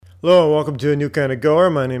Hello, and welcome to A New Kind of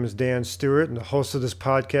Goer. My name is Dan Stewart, and the host of this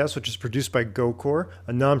podcast, which is produced by GoCorps,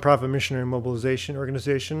 a nonprofit missionary mobilization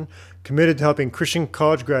organization committed to helping Christian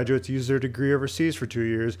college graduates use their degree overseas for 2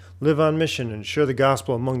 years, live on mission, and share the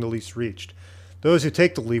gospel among the least reached. Those who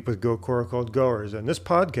take the leap with GoCorps are called goers, and this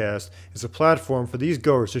podcast is a platform for these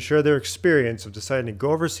goers to share their experience of deciding to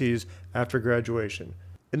go overseas after graduation.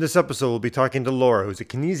 In this episode, we'll be talking to Laura, who's a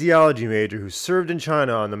kinesiology major who served in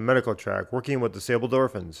China on the medical track, working with Disabled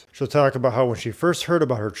Orphans. She'll talk about how when she first heard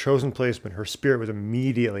about her chosen placement, her spirit was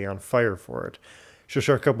immediately on fire for it. She'll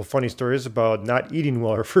share a couple funny stories about not eating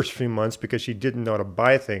well her first few months because she didn't know how to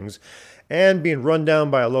buy things, and being run down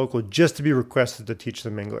by a local just to be requested to teach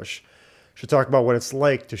them English. She'll talk about what it's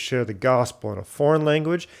like to share the gospel in a foreign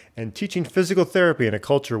language and teaching physical therapy in a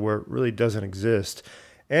culture where it really doesn't exist,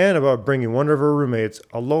 and about bringing one of her roommates,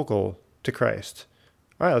 a local, to Christ.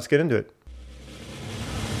 All right, let's get into it.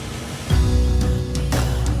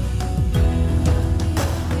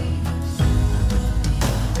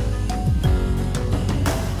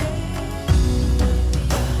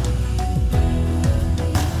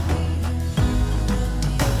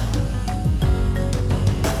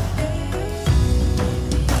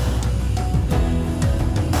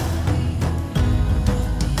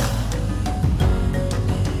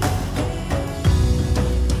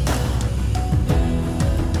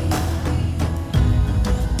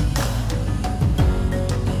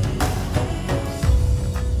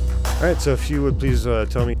 All right, so if you would please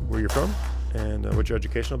tell me where you're from and what your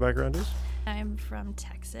educational background is. I'm from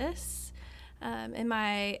Texas, and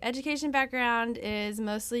my education background is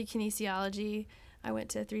mostly kinesiology. I went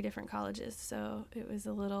to 3 different colleges, so it was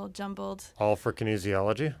a little jumbled. All for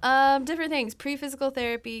kinesiology? Different things, pre-physical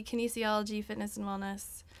therapy, kinesiology, fitness and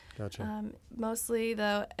wellness. Gotcha. Mostly,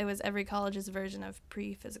 though, it was every college's version of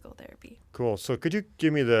pre-physical therapy. Cool. So could you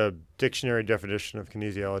give me the dictionary definition of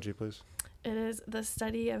kinesiology, please? It is the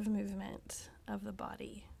study of movement of the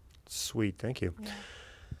body. Sweet. Thank you. Yeah.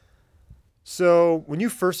 So when you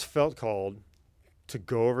first felt called to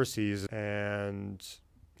go overseas and,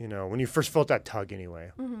 when you first felt that tug anyway,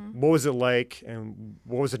 what was it like and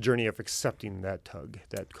what was the journey of accepting that tug,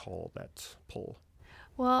 that call, that pull?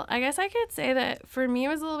 Well, I guess I could say that for me it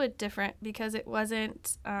was a little bit different because it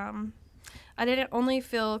wasn't, I didn't only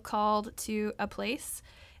feel called to a place.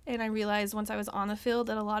 And I realized once I was on the field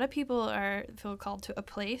that a lot of people feel called to a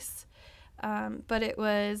place. But it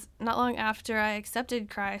was not long after I accepted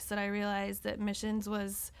Christ that I realized that missions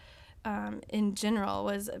was, in general,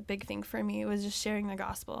 was a big thing for me. It was just sharing the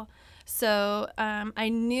gospel. So I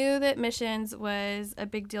knew that missions was a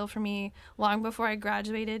big deal for me long before I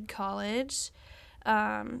graduated college.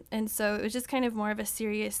 And so it was just kind of more of a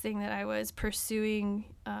serious thing that I was pursuing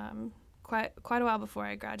quite a while before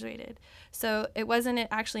I graduated. So it wasn't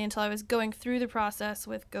actually until I was going through the process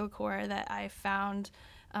with GoCorps that I found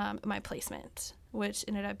my placement, which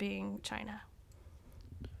ended up being China.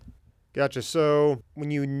 Gotcha. So when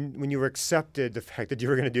you were accepted the fact that you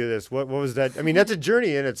were going to do this, what was that? I mean, that's a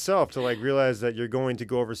journey in itself to realize that you're going to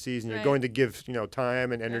go overseas and you're going to give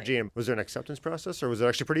time and energy. Right. And was there an acceptance process, or was it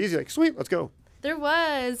actually pretty easy? Sweet, let's go. There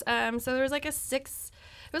was. So there was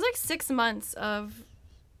 6 months of.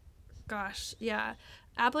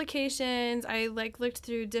 Applications. I looked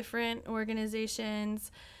through different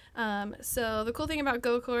organizations. So the cool thing about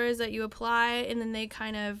GoCorps is that you apply and then they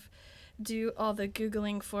kind of do all the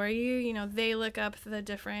Googling for you. They look up the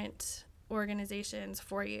different organizations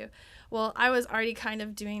for you. Well, I was already kind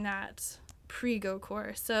of doing that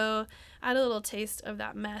pre-GoCorps. So I had a little taste of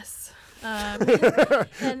that mess. And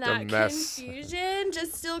that confusion,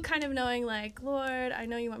 just still kind of knowing Lord, I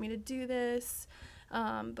know you want me to do this.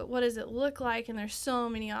 But what does it look like? And there's so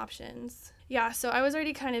many options. Yeah, so I was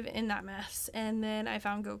already kind of in that mess, and then I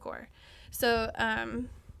found GoCorps. So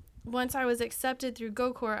once I was accepted through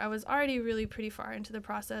GoCorps, I was already really pretty far into the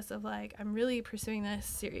process of I'm really pursuing this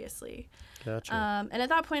seriously. Gotcha. And at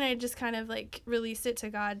that point, I just kind of released it to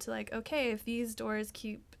God to okay, if these doors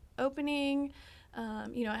keep opening,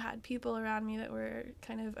 I had people around me that were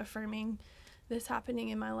kind of affirming this happening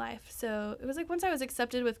in my life. So it was once I was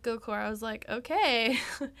accepted with GoCorps, I was okay,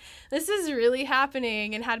 this is really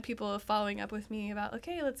happening, and had people following up with me about,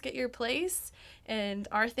 okay, let's get your place. And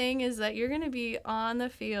our thing is that you're going to be on the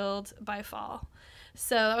field by fall.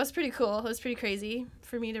 So that was pretty cool. It was pretty crazy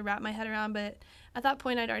for me to wrap my head around. But at that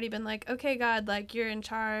point, I'd already been okay, God, you're in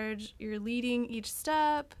charge. You're leading each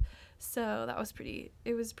step. So it was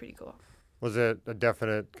pretty cool. Was it a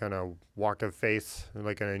definite kind of walk of faith, an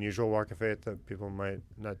unusual walk of faith that people might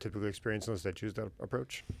not typically experience unless they choose that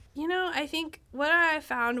approach? I think what I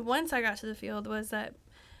found once I got to the field was that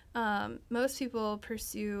most people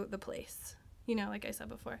pursue the place. like I said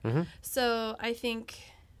before. So I think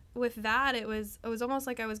with that, it was almost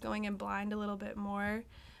like I was going in blind a little bit more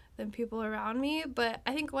than people around me. But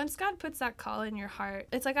I think once God puts that call in your heart,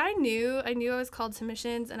 it's like I knew I was called to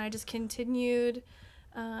missions, and I just continued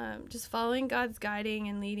just following God's guiding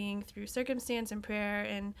and leading through circumstance and prayer,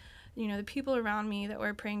 and the people around me that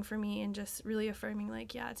were praying for me and just really affirming,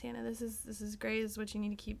 like, yeah, Tana, this is great. This is what you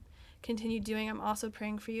need to continue doing. I'm also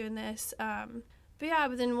praying for you in this.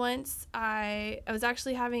 But then once I was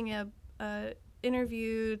actually having a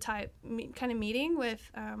interview type kind of meeting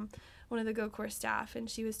with one of the GoCorps staff, and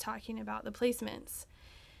she was talking about the placements.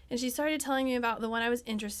 And she started telling me about the one I was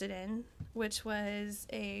interested in, which was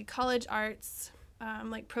a college arts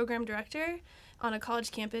program director on a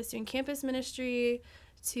college campus doing campus ministry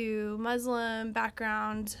to Muslim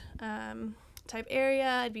background type area.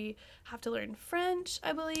 I'd have to learn French,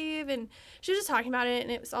 I believe. And she was just talking about it,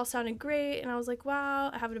 and it all sounded great. And I was like,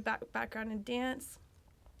 wow, I have a background in dance.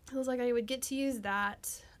 I was like, I would get to use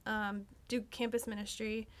that, do campus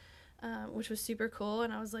ministry, which was super cool.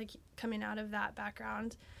 And I was like coming out of that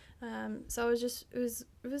background. So it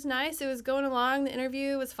was nice. It was going along. The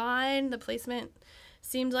interview was fine. The placement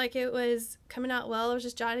seemed like it was coming out well. I was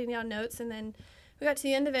just jotting down notes, and then we got to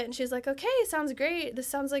the end of it, and she was like, okay, sounds great. This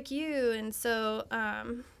sounds like you. And so,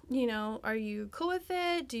 are you cool with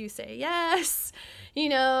it? Do you say yes?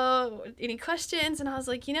 Any questions? And I was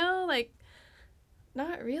like,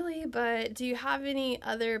 not really, but do you have any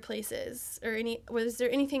other places was there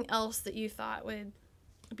anything else that you thought would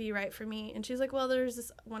be right for me? And she was like, well, there's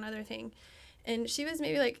this one other thing. And she was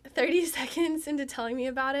maybe like 30 seconds into telling me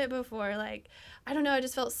about it before, I don't know, I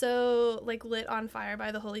just felt so lit on fire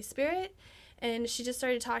by the Holy Spirit. And she just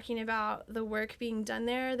started talking about the work being done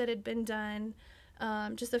there that had been done,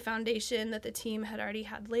 just the foundation that the team had already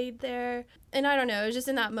had laid there. And I don't know, it was just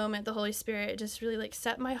in that moment, the Holy Spirit just really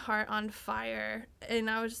set my heart on fire. And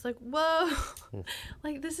I was just like, whoa,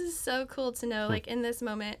 this is so cool to know, in this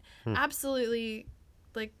moment, absolutely,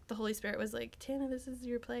 the Holy Spirit was like, Tana, this is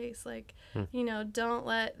your place. Don't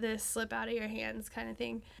let this slip out of your hands kind of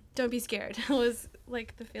thing. Don't be scared. It was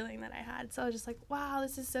the feeling that I had. So I was just like, wow,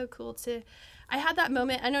 this is so cool I had that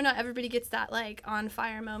moment. I know not everybody gets that on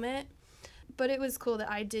fire moment, but it was cool that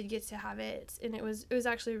I did get to have it. And it was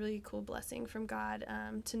actually a really cool blessing from God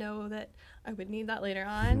to know that I would need that later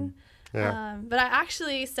on. Yeah. But I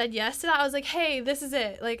actually said yes to that. I was like, hey, this is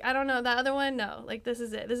it. I don't know, that other one, no. this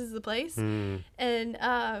is it. This is the place. And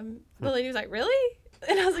the lady was like, really?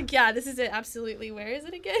 And I was like, yeah, this is it. Absolutely. Where is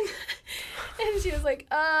it again? And she was like,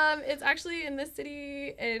 it's actually in this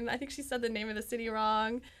city. And I think she said the name of the city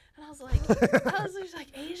wrong. And I was just like,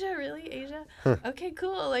 Asia, really? Asia? Okay,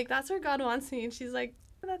 cool. That's where God wants me. And she's like,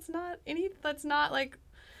 that's not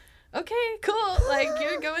okay, cool.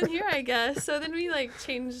 You're going here, I guess. So then we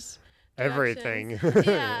changed everything.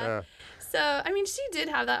 Yeah. So, I mean, she did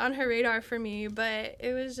have that on her radar for me, but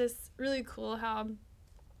it was just really cool how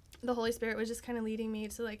the Holy Spirit was just kind of leading me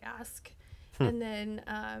to ask. And then,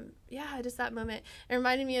 just that moment. It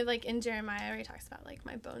reminded me of in Jeremiah where he talks about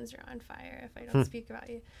my bones are on fire if I don't speak about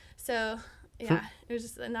you. So, yeah, it was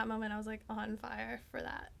just in that moment I was on fire for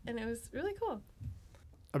that. And it was really cool.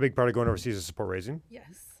 A big part of going overseas is support raising.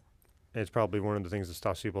 Yes. And it's probably one of the things that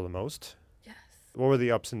stops people the most. Yes. What were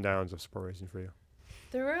the ups and downs of support raising for you?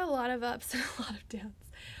 There were a lot of ups and a lot of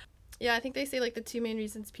downs. Yeah, I think they say the two main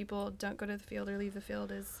reasons people don't go to the field or leave the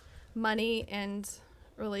field is money and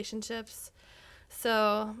relationships.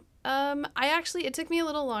 So it took me a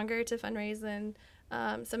little longer to fundraise than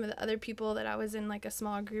some of the other people that I was in a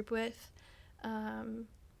small group with.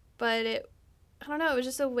 But I don't know, it was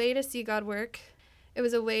just a way to see God work. It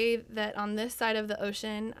was a way that on this side of the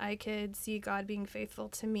ocean, I could see God being faithful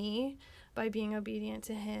to me by being obedient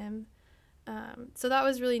to him. So that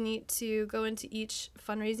was really neat to go into each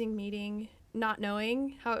fundraising meeting not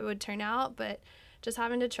knowing how it would turn out, but just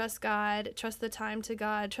having to trust God, trust the time to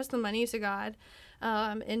God, trust the money to God,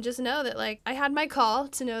 and just know that I had my call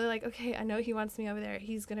to know that okay, I know he wants me over there.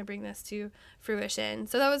 He's going to bring this to fruition.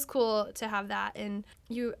 So that was cool to have that. And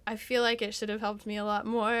I feel like it should have helped me a lot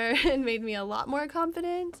more and made me a lot more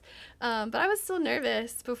confident. But I was still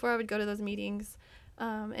nervous before I would go to those meetings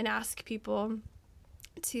and ask people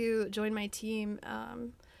to join my team.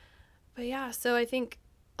 But yeah, so I think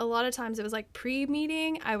a lot of times it was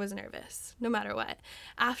pre-meeting, I was nervous no matter what.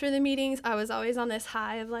 After the meetings, I was always on this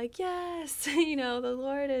high of yes, the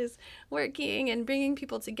Lord is working and bringing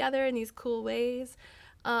people together in these cool ways.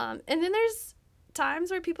 And then there's times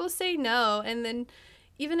where people say no. And then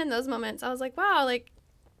even in those moments, I was like, wow,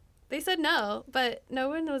 they said no, but no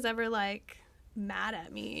one was ever mad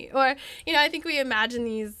at me. Or, I think we imagine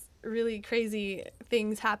these really crazy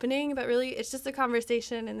things happening, but really it's just a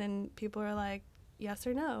conversation, and then people are like, yes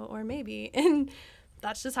or no, or maybe. And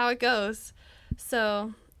that's just how it goes.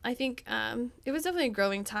 So I think it was definitely a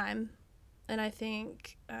growing time. And I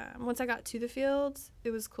think once I got to the field,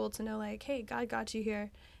 it was cool to know, like, hey, God got you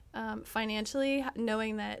here. Financially,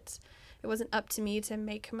 knowing that it wasn't up to me to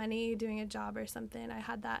make money doing a job or something. I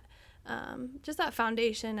had that, just that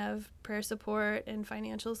foundation of prayer support and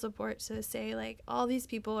financial support to say, like, all these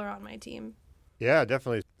people are on my team. Yeah,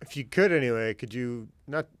 definitely. If you could anyway, could you,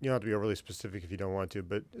 not, you don't have to be overly specific if you don't want to,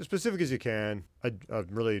 but as specific as you can, a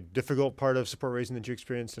really difficult part of support raising that you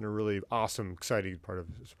experienced and a really awesome, exciting part of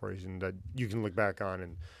support raising that you can look back on,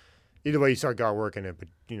 and either way you saw God working it, but,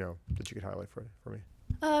 that you could highlight for me.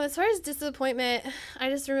 As far as disappointment, I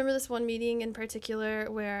just remember this one meeting in particular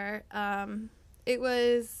where I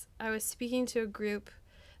was speaking to a group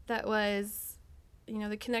that was,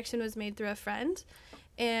 the connection was made through a friend.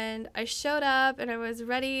 And I showed up and I was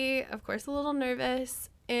ready, of course, a little nervous.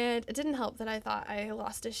 And it didn't help that I thought I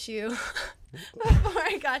lost a shoe before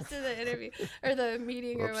I got to the interview or the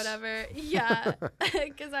meeting or whatever. Yeah,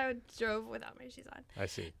 because I drove without my shoes on. I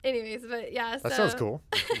see. Anyways, but yeah. That sounds cool.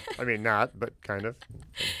 I mean, not, but kind of.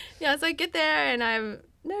 Yeah, so I get there and I'm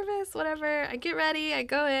nervous, whatever. I get ready, I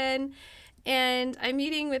go in, and I'm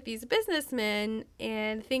meeting with these businessmen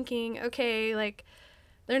and thinking, okay, like,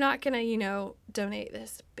 they're not going to, donate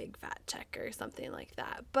this big fat check or something like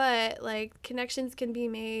that. But, like, connections can be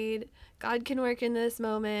made. God can work in this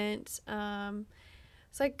moment. So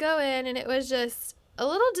I go in, and it was just a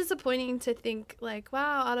little disappointing to think, like,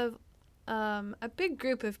 wow, out of a big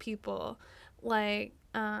group of people, like,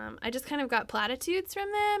 I just kind of got platitudes from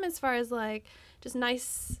them as far as, like, just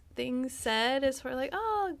nice things said as far like,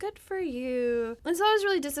 oh, good for you. And so I was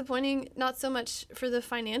really disappointing, not so much for the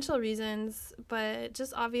financial reasons, but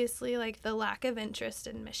just obviously like the lack of interest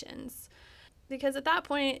in missions. Because at that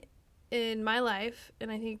point in my life,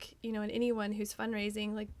 and I think, in anyone who's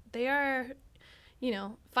fundraising, like they are,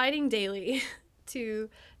 fighting daily to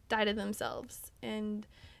die to themselves and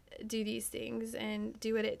do these things and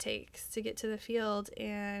do what it takes to get to the field.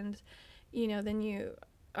 And, then you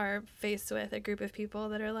are faced with a group of people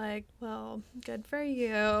that are like, well, good for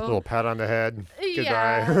you. A little pat on the head.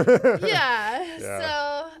 Yeah. Goodbye. Yeah.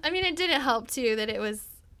 So, I mean, it didn't help, too, that it was,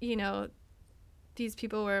 these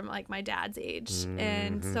people were like my dad's age. Mm-hmm.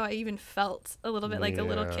 And so I even felt a little bit like a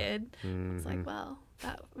little kid. Mm-hmm. It's like, well,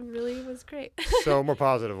 that really was great. So more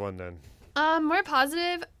positive one then. More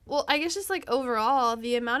positive. Well, I guess just like overall,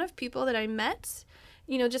 the amount of people that I met,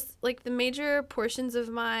 just like the major portions of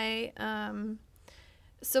my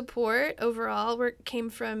support overall came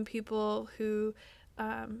from people who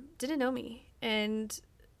didn't know me, and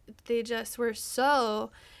they just were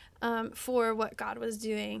so for what God was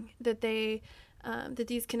doing that they that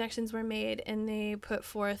these connections were made, and they put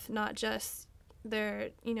forth not just their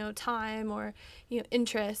time or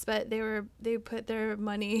interest, but they put their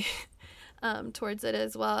money towards it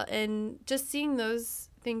as well. And just seeing those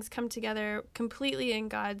things come together completely in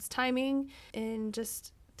God's timing and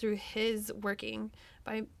just through his working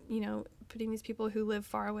by, putting these people who live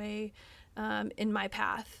far away in my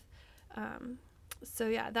path. So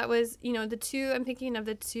yeah, that was, I'm thinking of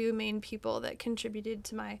the two main people that contributed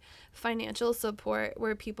to my financial support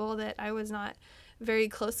were people that I was not very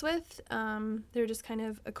close with. They were just kind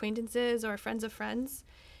of acquaintances or friends of friends.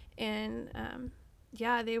 And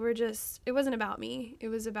yeah, they were just, it wasn't about me. It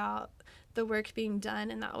was about the work being done.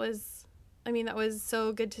 And that was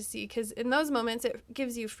so good to see, because in those moments it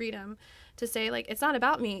gives you freedom to say, like, it's not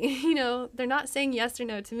about me. They're not saying yes or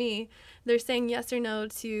no to me. They're saying yes or no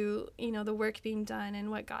to, the work being done and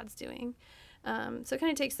what God's doing. So it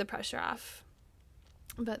kind of takes the pressure off.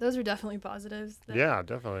 But those are definitely positives. Yeah,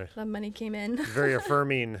 definitely. The money came in. Very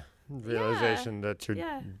affirming realization that you're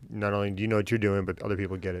not only do you know what you're doing, but other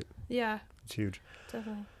people get it. Yeah. It's huge.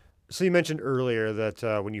 Definitely. So you mentioned earlier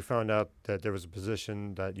that when you found out that there was a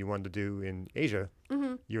position that you wanted to do in Asia,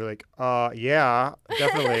 mm-hmm. you were like, yeah,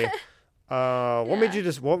 definitely. What made you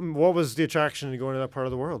what was the attraction to going to that part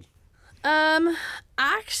of the world?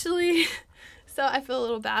 Actually, so I feel a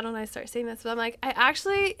little bad when I start saying this, but I'm like, I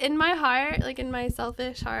actually, in my heart, like in my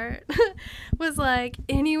selfish heart, was like,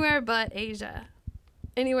 anywhere but Asia.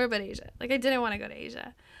 Anywhere but Asia. Like, I didn't want to go to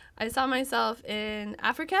Asia. I saw myself in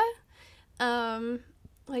Africa,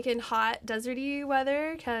 like in hot, deserty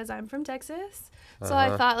weather, because I'm from Texas. So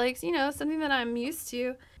I thought, like, something that I'm used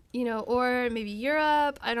to, or maybe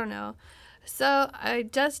Europe, I don't know. So I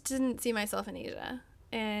just didn't see myself in Asia.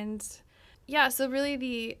 And yeah, so really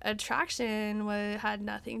the attraction had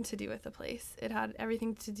nothing to do with the place. It had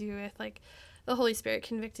everything to do with, like, the Holy Spirit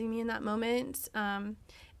convicting me in that moment. And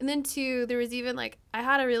then 2, there was even like, I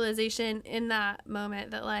had a realization in that moment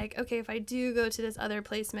that like, okay, if I do go to this other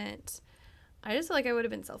placement, I just feel like I would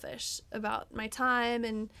have been selfish about my time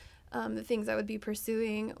and the things I would be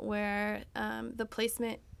pursuing, where the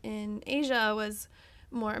placement in Asia was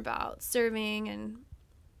more about serving and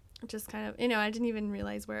just kind of, I didn't even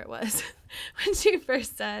realize where it was when she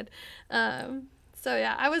first said. So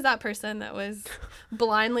yeah, I was that person that was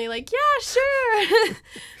blindly like, yeah, sure.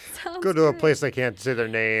 Go to a place they can't say their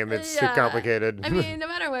name. It's too complicated. I mean, no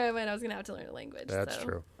matter where I went, I was going to have to learn a language. That's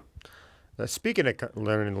true. Speaking of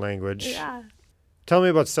learning language, yeah. Tell me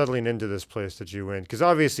about settling into this place that you went. Because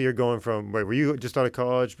obviously you're going from, were you just out of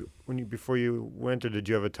college before you went, or did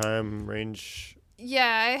you have a time range?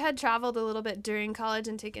 Yeah, I had traveled a little bit during college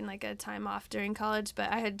and taken like a time off during college,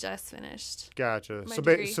 but I had just finished. Gotcha. So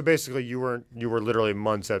basically you were literally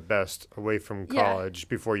months at best away from college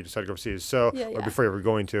before you decided to go overseas. So or before you were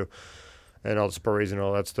going to, and all the sports and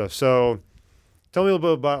all that stuff. So tell me a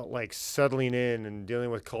little bit about like settling in and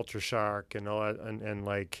dealing with culture shock and all that, and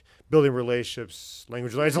like building relationships,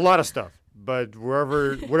 language. It's a lot of stuff. But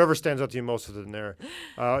whatever stands out to you most of in there.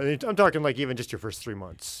 I'm talking like even just your first 3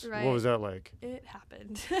 months. Right. What was that like? It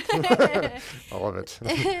happened. I love it.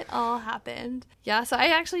 It all happened. Yeah, so I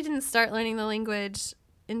actually didn't start learning the language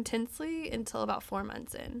intensely until about 4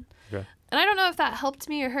 months in. Okay. And I don't know if that helped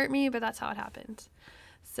me or hurt me, but that's how it happened.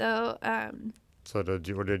 So, what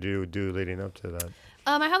did you do leading up to that?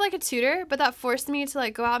 I had like a tutor, but that forced me to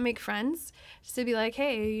like go out and make friends, just to be like,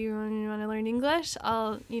 hey, you want to learn English?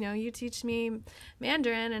 You teach me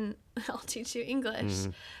Mandarin and I'll teach you English.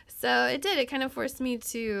 Mm-hmm. So it did. It kind of forced me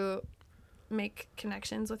to make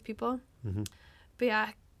connections with people. Mm-hmm. But yeah,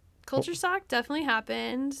 culture shock definitely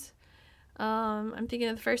happened. I'm thinking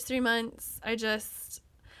of the first 3 months, I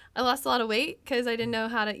lost a lot of weight because I didn't know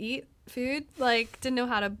how to eat food, like didn't know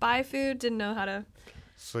how to buy food, didn't know how to.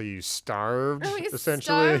 So you starved,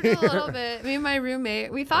 essentially? Starved a little bit. Me and my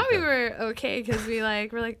roommate, we thought we were okay because we're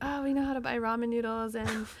like, oh, we know how to buy ramen noodles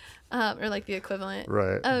and, or like the equivalent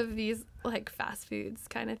of these like fast foods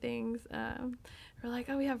kind of things. We're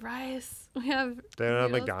like, oh, we have rice. We have. They don't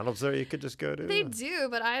have McDonald's there you could just go to? They do,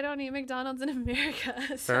 but I don't eat McDonald's in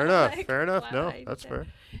America. Fair enough. No, that's fair.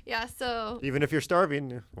 Yeah, so. Even if you're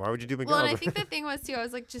starving, why would you do McDonald's? Well, and I think the thing was, too, I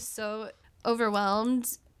was like just so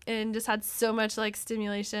overwhelmed and just had so much like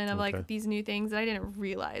stimulation of like these new things that I didn't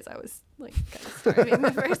realize I was like kind of starving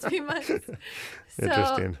the first few months. So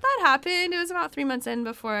that happened. It was about 3 months in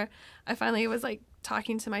before I finally was like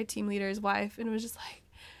talking to my team leader's wife and was just like,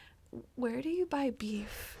 where do you buy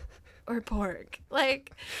beef or pork?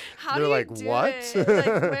 Like, how do you do what? it? Like,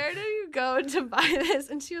 where do you go to buy this?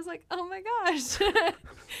 And she was like, oh my gosh,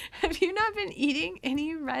 have you not been eating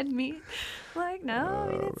any red meat? I'm like, no,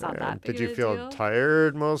 I mean, it's not that big of a deal. Did you feel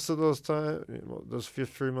tired most of those those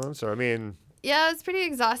 3 months? Or, I mean. Yeah, it's pretty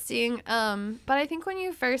exhausting. But I think when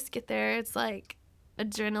you first get there, it's like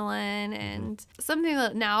adrenaline and something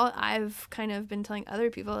that now I've kind of been telling other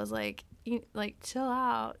people is like, chill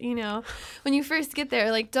out, when you first get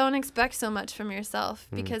there, like don't expect so much from yourself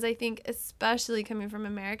because I think especially coming from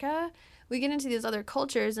America, we get into these other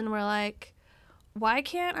cultures and we're like, why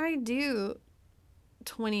can't I do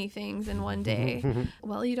 20 things in one day?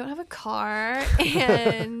 Well, you don't have a car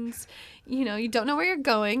and you don't know where you're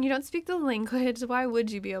going, you don't speak the language, why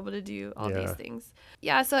would you be able to do all these things?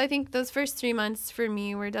 Yeah, so I think those first 3 months for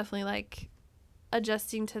me were definitely like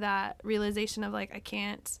adjusting to that realization of like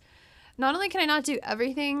not only can I not do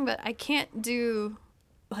everything, but I can't do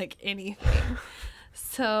like anything.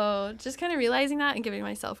 So just kind of realizing that and giving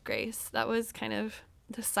myself grace. That was kind of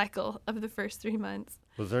the cycle of the first 3 months.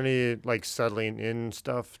 Was there any like settling in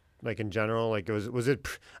stuff like in general? Like was it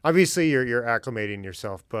obviously you're acclimating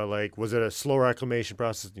yourself, but like was it a slower acclimation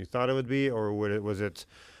process than you thought it would be, or was it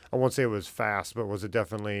I won't say it was fast, but was it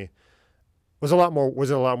a lot more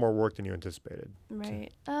work than you anticipated?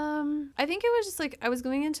 Right. I think it was just like I was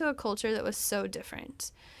going into a culture that was so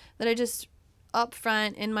different that I just up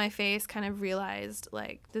front in my face kind of realized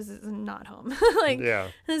like this is not home.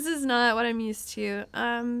 This is not what I'm used to.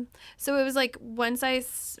 So it was like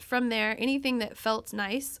from there, anything that felt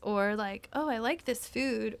nice or like, oh, I like this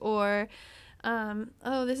food, or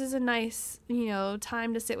oh, this is a nice,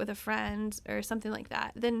 time to sit with a friend or something like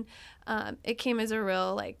that. Then it came as a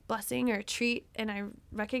real like blessing or a treat, and I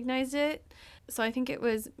recognized it. So I think it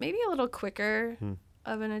was maybe a little quicker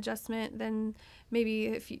of an adjustment than maybe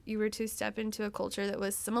if you were to step into a culture that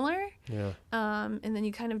was similar. Yeah. And then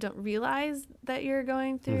you kind of don't realize that you're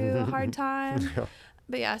going through a hard time. Yeah.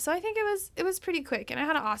 But yeah, so I think it was pretty quick, and I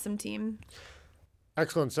had an awesome team.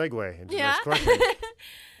 Excellent segue into this question.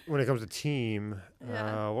 when it comes to team,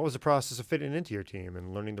 Yeah. what was the process of fitting into your team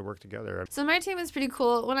and learning to work together? So my team was pretty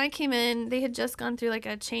cool. When I came in, they had just gone through like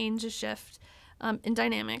a shift in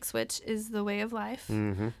dynamics, which is the way of life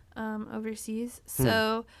overseas.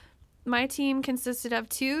 So my team consisted of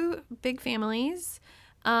 2 big families.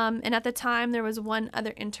 And at the time, there was one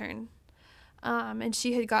other intern. And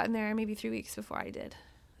she had gotten there maybe 3 weeks before I did.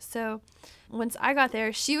 So once I got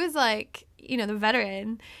there, she was like, the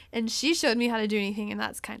veteran, and she showed me how to do anything. And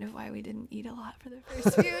that's kind of why we didn't eat a lot for the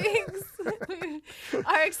first few weeks.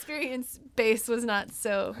 Our experience base was not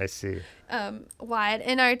so I see. wide.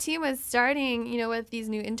 And our team was starting, with these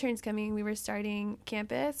new interns coming, we were starting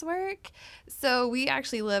campus work. So we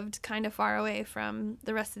actually lived kind of far away from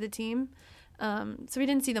the rest of the team. So we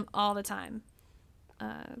didn't see them all the time.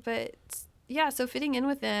 But yeah, so fitting in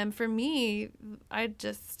with them, for me, I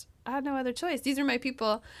had no other choice. These are my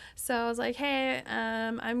people. So I was like, hey,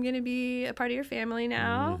 I'm going to be a part of your family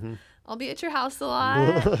now. I'll be at your house a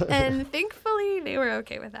lot. And thankfully, they were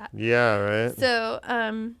okay with that. Yeah, right. So,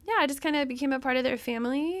 I just kind of became a part of their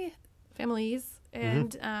families.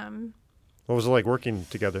 And what was it like working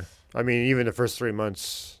together? I mean, even the first 3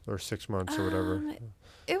 months or 6 months or whatever.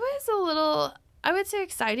 It was a little, I would say,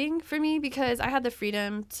 exciting for me because I had the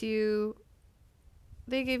freedom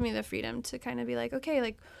they gave me the freedom to kind of be like, okay,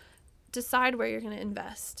 like, decide where you're going to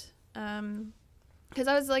invest. Because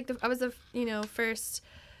I was the first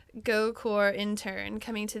GoCorps intern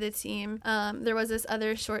coming to the team. There was this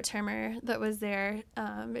other short-termer that was there,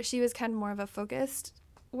 but she was kind of more of a focused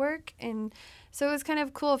work. And so it was kind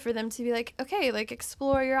of cool for them to be like, okay, like,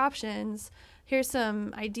 explore your options. Here's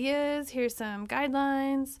some ideas. Here's some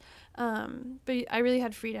guidelines. But I really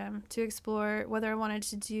had freedom to explore whether I wanted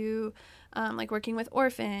to do like working with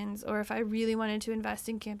orphans or if I really wanted to invest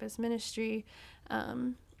in campus ministry,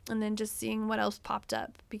 and then just seeing what else popped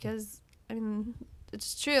up because, I mean,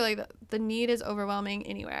 it's true, like the need is overwhelming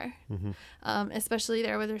anywhere, especially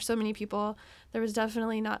there where there's so many people. There was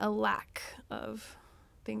definitely not a lack of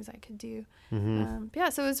things I could do. So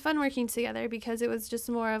it was fun working together because it was just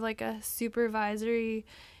more of like a supervisory,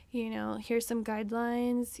 here's some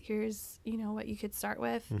guidelines, here's, what you could start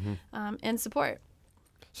with, and support.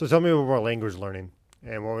 So tell me about language learning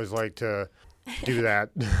and what it was like to do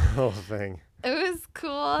that whole thing. It was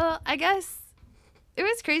cool. I guess it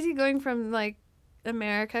was crazy going from like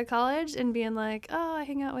America college and being like, oh, I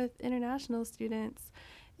hang out with international students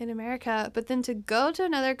in America, but then to go to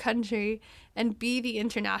another country and be the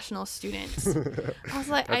international student. I was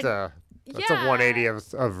like, that's a 180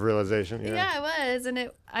 of realization. Yeah, it was.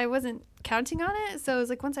 And I wasn't counting on it. So it was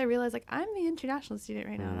like, once I realized, like, I'm the international student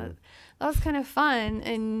right now, that was kind of fun.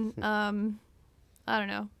 And I don't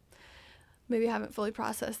know, maybe I haven't fully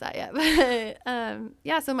processed that yet.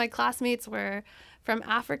 But so my classmates were from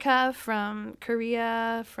Africa, from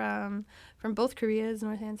Korea, from both Koreas,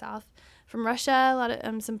 North and South, from Russia, a lot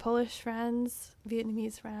of some Polish friends,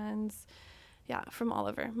 Vietnamese friends, from all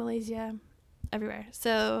over, Malaysia, everywhere.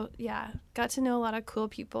 So got to know a lot of cool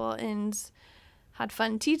people and had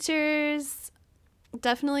fun teachers.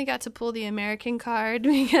 Definitely got to pull the American card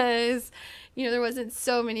because, there wasn't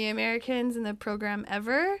so many Americans in the program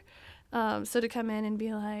ever. So to come in and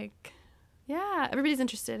be like, everybody's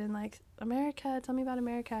interested in like America. Tell me about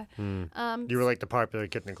America. You were like the popular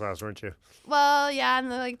kid in the class, weren't you? Well, and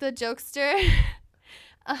the jokester.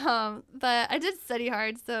 But I did study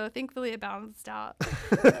hard, so thankfully it balanced out.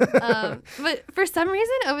 But for some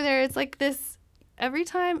reason over there, it's like this every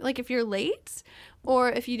time, like if you're late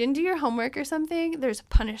or if you didn't do your homework or something, there's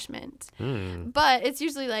punishment. But it's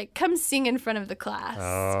usually like come sing in front of the class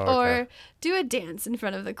or do a dance in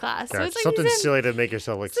front of the class. Gotcha. So it's like something silly to make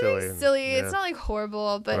yourself look silly. Silly. Yeah. It's not like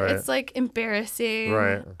horrible, but it's like embarrassing.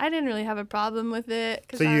 Right. I didn't really have a problem with it.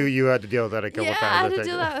 So you had to deal with that a couple times. Yeah, I had to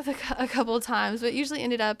deal with that with a couple times, but usually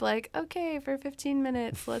ended up like, okay, for 15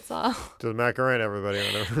 minutes, let's all to the Macarena, everybody.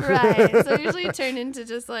 Right. So usually it turned into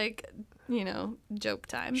just like, joke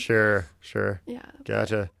time. Sure. Yeah.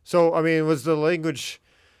 Gotcha. So, I mean, was it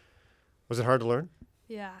hard to learn?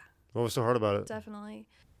 Yeah. What was so hard about it? Definitely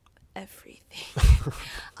everything.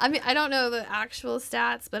 I mean, I don't know the actual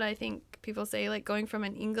stats, but I think people say like going from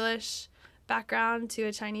an English background to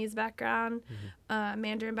a Chinese background,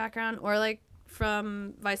 Mandarin background, or like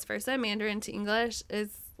from vice versa, Mandarin to English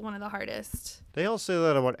is one of the hardest. They all say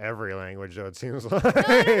that about every language, though, it seems like. No.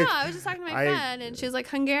 I was just talking to my friend, and she was like,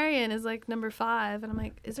 Hungarian is like number 5. And I'm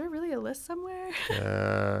like, is there really a list somewhere?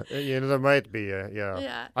 There might be,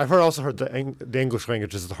 yeah. I've also heard the English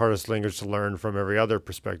language is the hardest language to learn from every other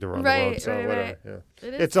perspective around the world. So whatever, yeah.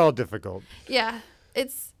 It's all difficult. Yeah,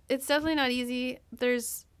 it's definitely not easy.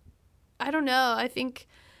 I don't know. I think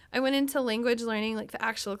I went into language learning, like the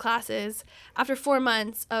actual classes, after 4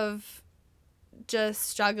 months of just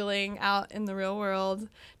struggling out in the real world,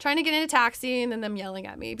 trying to get in a taxi and then them yelling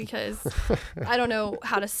at me because I don't know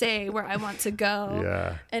how to say where I want to go.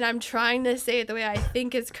 Yeah. And I'm trying to say it the way I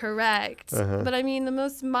think is correct. But I mean, the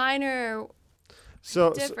most minor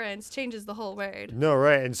difference changes the whole word. No,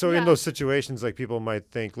 right. And so in those situations, like people might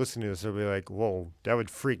think, listening to this, they'll be like, whoa, that would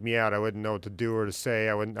freak me out. I wouldn't know what to do or to say.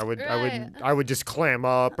 I would just clam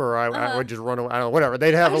up, or I would just run away. I don't know, whatever.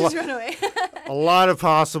 They'd have run away. a lot of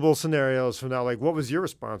possible scenarios from that. Like, what was your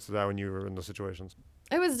response to that when you were in those situations?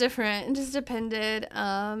 It was different. It just depended.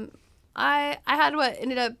 I had what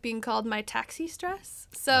ended up being called my taxi stress.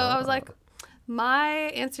 So I was like, my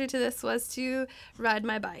answer to this was to ride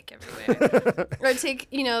my bike everywhere or take,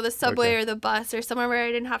 the subway or the bus or somewhere where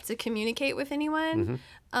I didn't have to communicate with anyone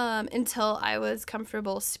until I was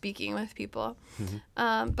comfortable speaking with people.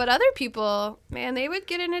 But other people, man, they would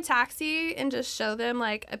get in a taxi and just show them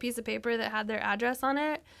like a piece of paper that had their address on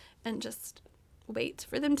it and just wait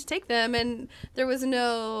for them to take them. And there was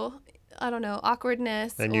no,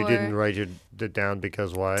 awkwardness. And you didn't write it down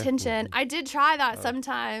because why? Tension. I did try that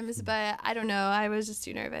sometimes, but I don't know. I was just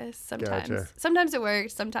too nervous sometimes. Gotcha. Sometimes it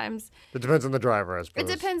worked. Sometimes. It depends on the driver, I suppose.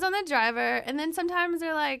 It depends on the driver. And then sometimes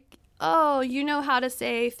they're like, oh, you know how to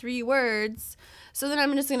say 3 words. So then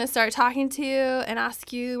I'm just going to start talking to you and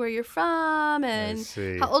ask you where you're from and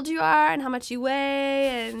how old you are and how much you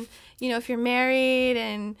weigh and, if you're married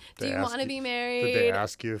and do you want to be married. Did they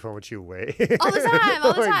ask you how much you weigh? All the time.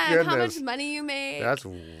 Oh How much money you make. That's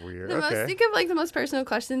weird. Think of like the most personal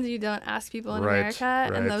questions you don't ask people in America.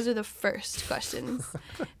 And those are the first questions.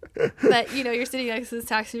 But, you're sitting next to this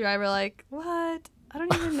taxi driver like, what? I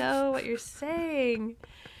don't even know what you're saying.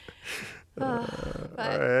 All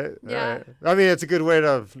right. I mean, it's a good way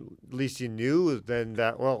to, at least you knew then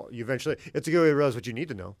that, it's a good way to realize what you need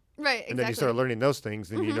to know. Right, exactly. And then you start learning those things,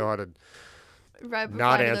 then you know how to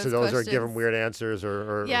not answer those or give them weird answers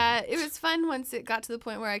or. Yeah, it was fun once it got to the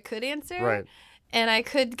point where I could answer. Right. And I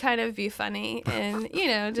could kind of be funny and,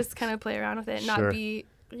 just kind of play around with it and not be,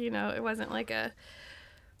 it wasn't like a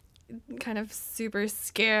kind of super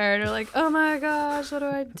scared or like, oh my gosh, what do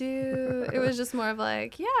I do? It was just more of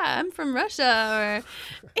like, yeah, I'm from Russia,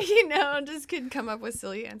 or just could come up with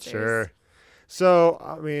silly answers. Sure. So,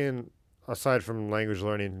 I mean, aside from language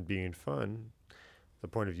learning and being fun, the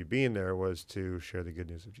point of you being there was to share the good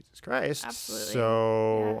news of Jesus Christ. Absolutely.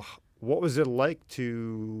 So what was it like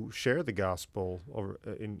to share the gospel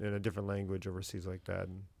in a different language overseas like that?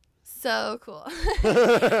 So cool.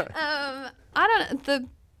 I don't know.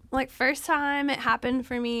 First time it happened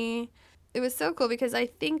for me, it was so cool because I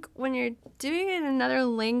think when you're doing it in another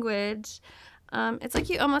language, it's like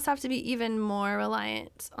you almost have to be even more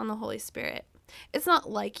reliant on the Holy Spirit. It's not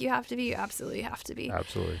like you have to be, you absolutely have to be.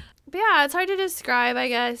 Absolutely. But yeah, it's hard to describe, I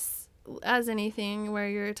guess, as anything where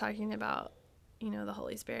you're talking about, the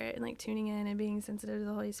Holy Spirit and like tuning in and being sensitive to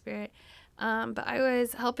the Holy Spirit. But I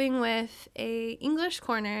was helping with a English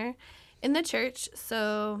corner in the church,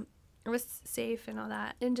 so it was safe and all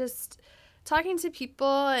that, and just talking to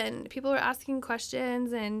people, and people were asking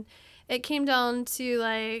questions, and it came down to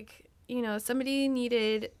like, somebody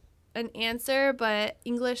needed an answer, but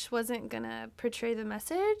English wasn't gonna portray the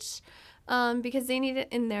message because they need it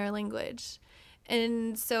in their language.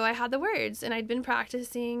 And so I had the words, and I'd been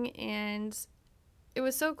practicing, and it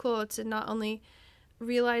was so cool to not only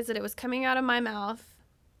realize that it was coming out of my mouth,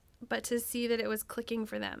 but to see that it was clicking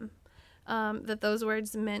for them. That those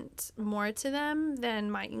words meant more to them than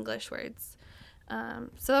my English words.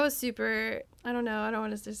 So that was super, I don't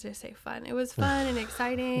want to just say fun. It was fun and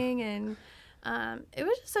exciting, and it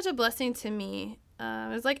was just such a blessing to me.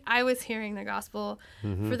 It was like I was hearing the gospel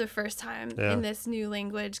for the first time in this new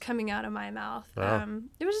language coming out of my mouth. Wow.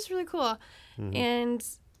 It was just really cool. And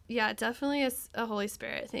yeah, definitely a Holy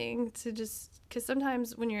Spirit thing to just, because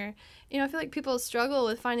sometimes when you're, I feel like people struggle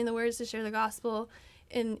with finding the words to share the gospel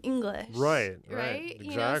in English. Right.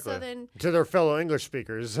 Exactly. So then, to their fellow English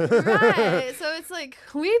speakers. Right. So it's like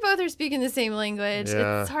we both are speaking the same language.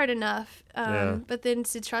 Yeah. It's hard enough. But then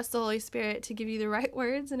to trust the Holy Spirit to give you the right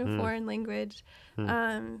words in a foreign language.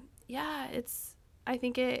 I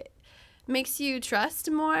think it makes you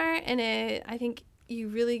trust more, and I think you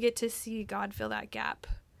really get to see God fill that gap.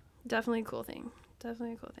 Definitely a cool thing.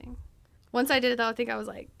 Once I did it though, I think I was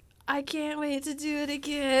like, I can't wait to do it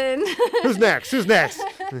again. Who's next?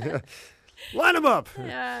 Line them up.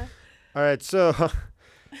 Yeah. All right. So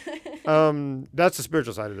that's the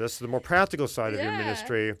spiritual side of this. The more practical side of your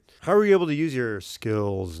ministry. How are you able to use your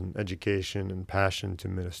skills and education and passion to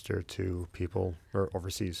minister to people or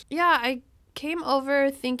overseas? Yeah, I came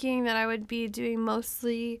over thinking that I would be doing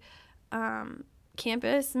mostly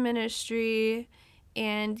campus ministry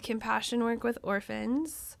and compassion work with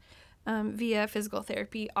orphans via physical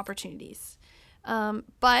therapy opportunities.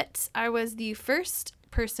 But I was the first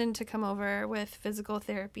person to come over with physical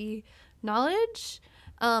therapy knowledge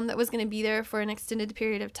that was going to be there for an extended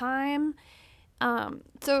period of time.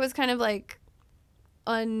 So it was kind of like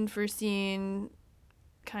unforeseen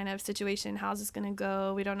kind of situation. How's this going to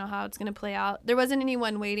go? We don't know how it's going to play out. There wasn't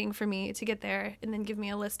anyone waiting for me to get there and then give me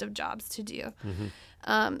a list of jobs to do.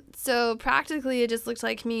 So practically it just looked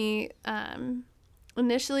like me.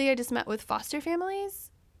 Initially, I just met with foster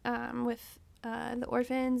families, with the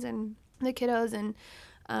orphans and the kiddos,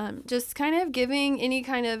 and just kind of giving any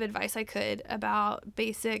kind of advice I could about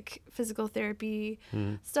basic physical therapy,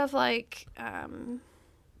 stuff like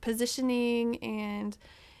positioning and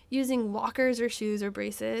using walkers or shoes or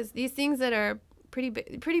braces, these things that are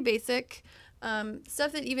pretty basic,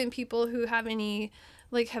 stuff that even people who have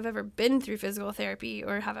have ever been through physical therapy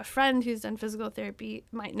or have a friend who's done physical therapy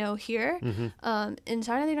might know here. In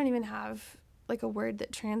China, they don't even have like a word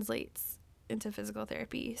that translates into physical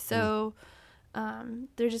therapy. So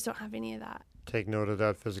they just don't have any of that. Take note of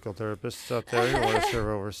that, physical therapists out there who want to serve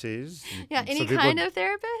overseas. Yeah, any kind of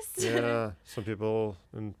therapist. Yeah, some people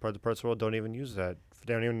in parts of the world don't even use that.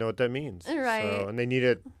 They don't even know what that means. Right. So, and they need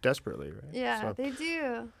it desperately, right? Yeah, they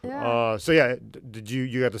do. Yeah. Did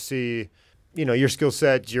you got to see, your skill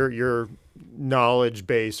set, your knowledge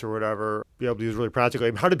base or whatever, be able to use really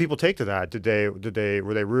practically? How did people take to that?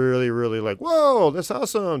 Were they really, really like, whoa, that's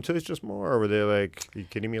awesome, teach us more? Or were they like, are you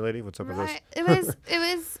kidding me, lady? What's up with this? It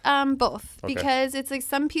was both. Okay. Because it's like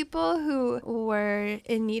some people who were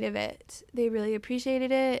in need of it, they really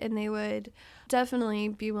appreciated it, and they would definitely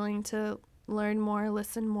be willing to learn more,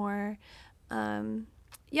 listen more. But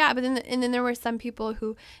then there were some people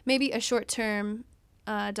who maybe a short-term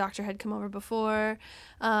doctor had come over before,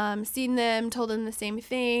 seen them, told them the same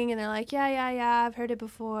thing, and they're like, yeah, I've heard it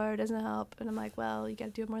before, it doesn't help. And I'm like, well, you got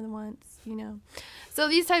to do it more than once, So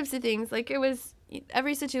these types of things, like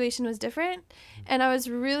every situation was different, and I was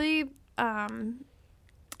really, I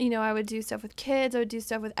would do stuff with kids, I would do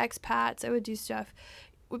stuff with expats, I would do stuff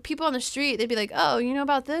with people on the street. They'd be like, oh, you know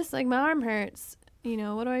about this? Like, my arm hurts.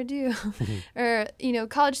 What do I do? Or,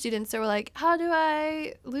 college students that were like, how do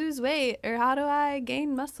I lose weight? Or how do I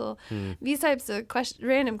gain muscle? These types of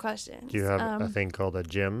random questions. Do you have a thing called a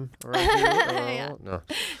gym around here? Yeah. No.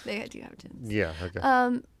 They do have gyms. Yeah,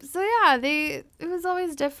 okay. It was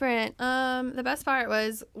always different. The best part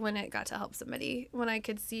was when it got to help somebody, when I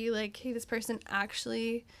could see like, hey, this person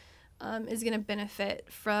actually is going to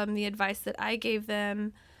benefit from the advice that I gave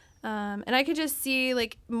them. And I could just see,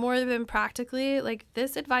 like, more than practically, like,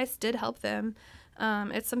 this advice did help them.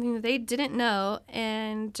 It's something that they didn't know.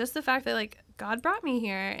 And just the fact that, like, God brought me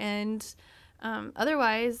here. And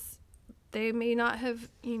otherwise, they may not have,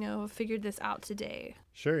 figured this out today.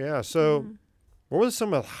 Sure, yeah. So what were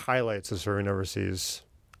some of the highlights of serving overseas?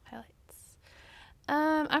 Highlights.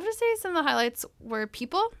 I have to say some of the highlights were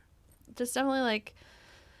people. Just definitely, like,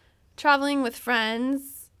 traveling with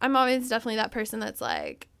friends. I'm always definitely that person that's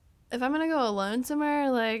like, if I'm going to go alone somewhere,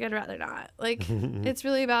 like, I'd rather not. Like, it's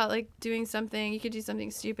really about, like, doing something. You could do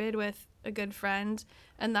something stupid with a good friend,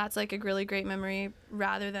 and that's, like, a really great memory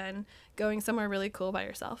rather than going somewhere really cool by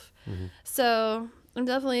yourself. So I'm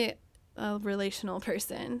definitely a relational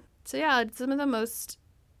person. So, yeah, some of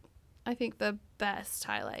the best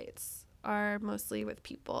highlights are mostly with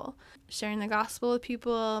people. Sharing the gospel with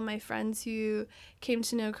people, my friends who came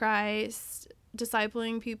to know Christ,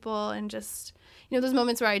 discipling people, and just, those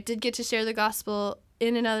moments where I did get to share the gospel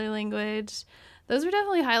in another language. Those were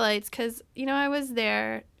definitely highlights because, I was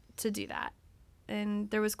there to do that. And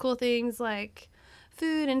there was cool things like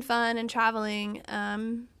food and fun and traveling.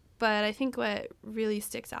 But I think what really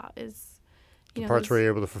sticks out is, the parts where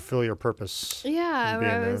you're able to fulfill your purpose. Yeah,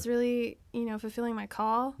 where I was really, fulfilling my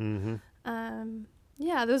call.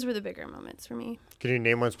 Those were the bigger moments for me. Can you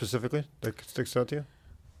name one specifically that sticks out to you?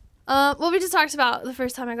 We just talked about the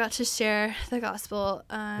first time I got to share the gospel.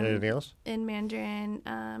 Anything else? In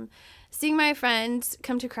Mandarin. Seeing my friends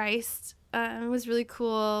come to Christ was really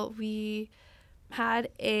cool. We had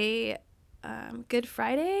a Good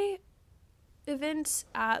Friday event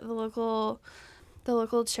at the local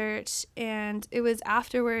church, and it was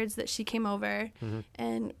afterwards that she came over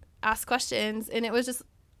and asked questions. And it was just,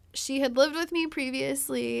 she had lived with me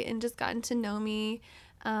previously and just gotten to know me.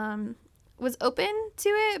 was open to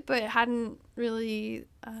it, but hadn't really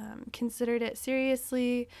considered it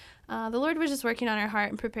seriously. The Lord was just working on her heart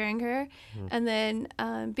and preparing her. And then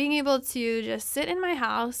being able to just sit in my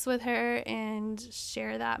house with her and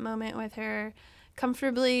share that moment with her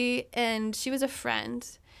comfortably. And she was a friend.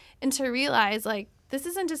 And to realize, like, this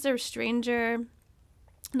isn't just a stranger.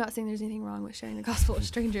 I'm not saying there's anything wrong with sharing the gospel with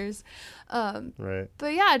strangers. Right.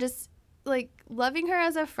 But yeah, just like loving her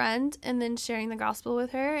as a friend and then sharing the gospel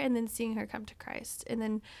with her and then seeing her come to Christ and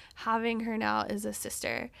then having her now as a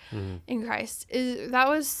sister in Christ. That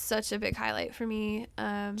was such a big highlight for me.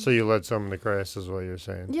 So you led someone to Christ is what you're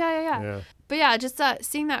saying. Yeah. But yeah, just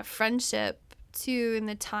seeing that friendship too in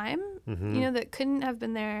the time, that couldn't have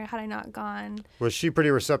been there had I not gone. Was she pretty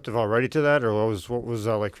receptive already to that, or what was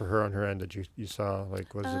that like for her on her end that you saw?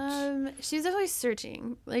 Like, was it? She was definitely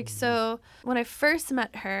searching. Like, so when I first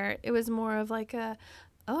met her, it was more of like I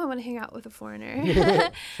want to hang out with a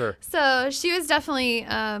foreigner. Sure. So she was definitely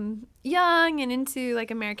young and into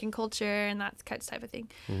like American culture and that type of thing.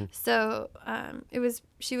 So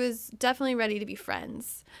she was definitely ready to be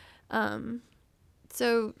friends.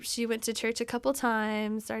 So she went to church a couple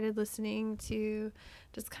times, started listening to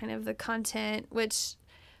just kind of the content, which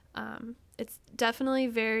it's definitely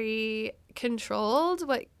very controlled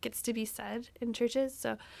what gets to be said in churches.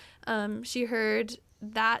 So she heard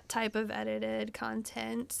that type of edited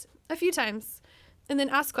content a few times and then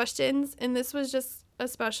asked questions. And this was just a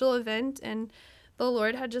special event. And the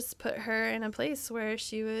Lord had just put her in a place where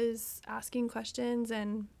she was asking questions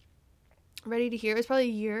and ready to hear. It was probably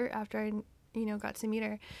a year after I got to meet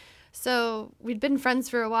her. So we'd been friends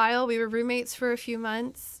for a while. We were roommates for a few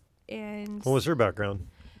months. And what was her background?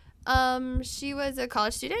 She was a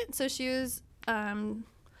college student. So she was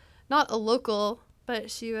not a local,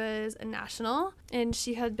 but she was a national. And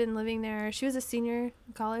she had been living there. She was a senior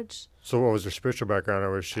in college. So what was her spiritual background?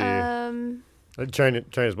 Or was she...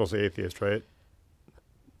 China's mostly atheist, right?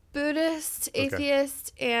 Buddhist,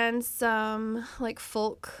 atheist, and some like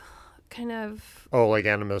folk kind of like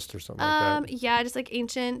animist or something like that. Yeah, just like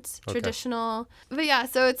ancient, traditional. But yeah,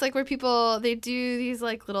 so it's like where people they do these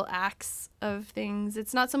like little acts of things.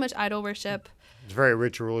 It's not so much idol worship. It's very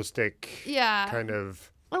ritualistic. Yeah. Kind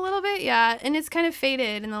of. A little bit, yeah. And it's kind of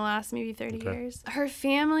faded in the last maybe 30 years. Her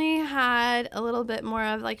family had a little bit more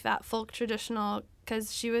of like that folk traditional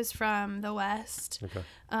because she was from the West.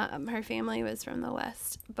 Her family was from the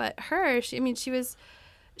West. But her, she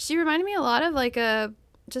reminded me a lot of like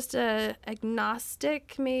just a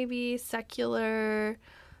agnostic, maybe secular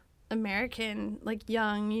American, like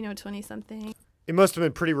young, 20-something. It must have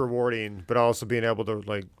been pretty rewarding, but also being able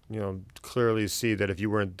to clearly see that if you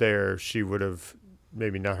weren't there, she would have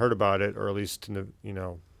maybe not heard about it, or at least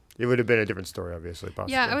it would have been a different story, obviously.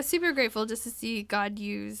 Possibly. Yeah, I was super grateful just to see God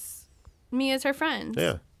use me as her friend.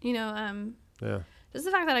 Yeah. Just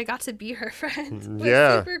the fact that I got to be her friend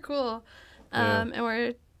was super cool. And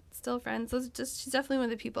we're still friends. So she's definitely one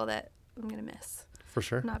of the people that I'm going to miss. For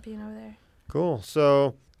sure. Not being over there. Cool.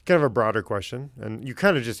 So kind of a broader question, and you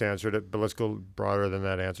kind of just answered it, but let's go broader than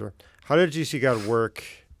that answer. How did you see God work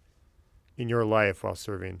in your life while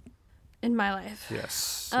serving? In my life.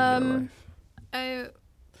 Yes. In your life. I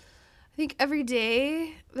think every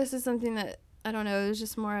day, this is something that, I don't know, it was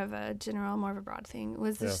just more of a broad thing,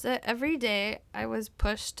 was just that every day I was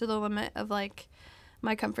pushed to the limit of like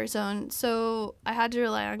my comfort zone. So I had to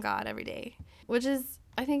rely on God every day, which is,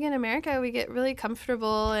 I think in America, we get really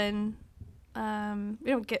comfortable and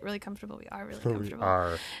we don't get really comfortable. We are really comfortable. We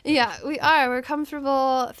are. Yeah, we are. We're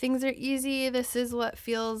comfortable. Things are easy. This is what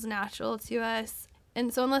feels natural to us.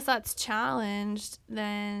 And so unless that's challenged,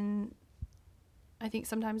 then I think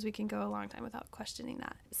sometimes we can go a long time without questioning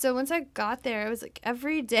that. So once I got there, it was like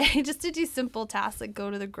every day just to do simple tasks like go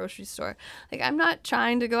to the grocery store. Like I'm not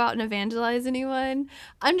trying to go out and evangelize anyone.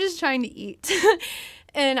 I'm just trying to eat.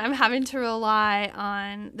 And I'm having to rely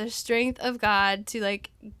on the strength of God to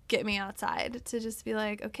like get me outside, to just be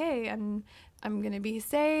like, okay, I'm going to be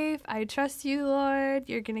safe. I trust you, Lord.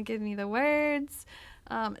 You're going to give me the words,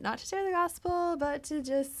 not to share the gospel, but to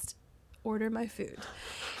just order my food.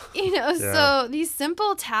 So these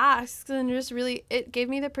simple tasks, and just really, it gave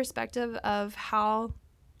me the perspective of how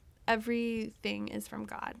everything is from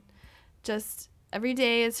God. Just every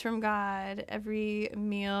day is from God. Every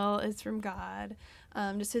meal is from God.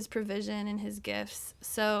 Just his provision and his gifts.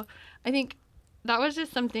 So I think that was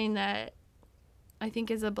just something that I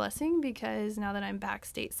think is a blessing, because now that I'm back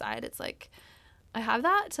stateside, it's like I have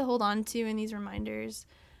that to hold on to in these reminders.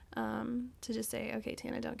 To just say, okay,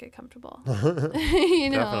 Tana, don't get comfortable. Definitely.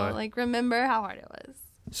 Like remember how hard it was.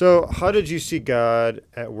 So how did you see God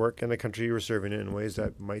at work in the country you were serving in ways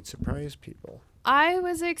that might surprise people? I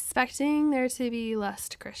was expecting there to be less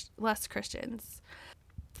Christians.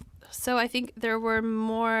 So I think there were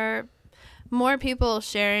more people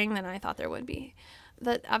sharing than I thought there would be.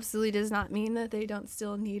 That absolutely does not mean that they don't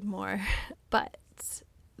still need more. But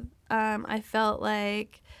I felt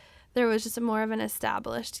like there was just more of an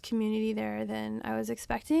established community there than I was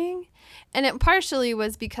expecting. And it partially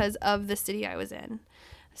was because of the city I was in.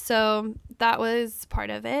 So that was part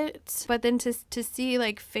of it. But then to see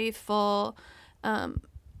like faithful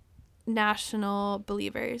national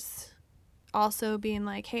believers also being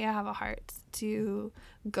like, hey, I have a heart to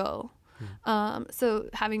go. So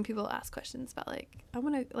having people ask questions about like, I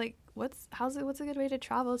want to like, what's a good way to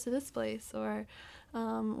travel to this place? Or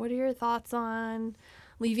what are your thoughts on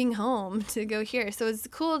leaving home to go here? So it's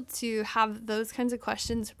cool to have those kinds of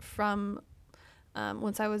questions from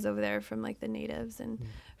once I was over there, from like the natives and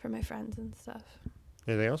from my friends and stuff.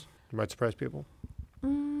 Anything else that might surprise people?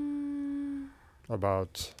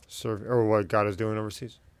 About serving or what God is doing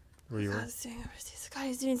overseas? Where you were? God's doing overseas. God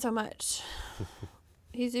is doing so much.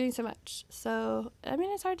 He's doing so much. So, I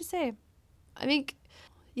mean, it's hard to say. I think,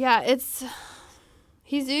 yeah,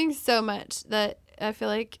 he's doing so much that I feel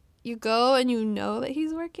like you go and you know that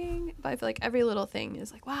he's working, but I feel like every little thing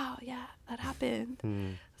is like, wow, yeah, that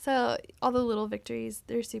happened. So all the little victories,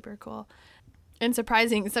 they're super cool and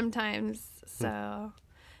surprising sometimes. So,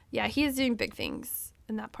 yeah, he is doing big things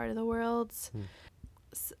in that part of the world.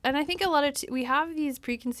 And I think a lot of we have these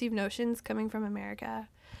preconceived notions coming from America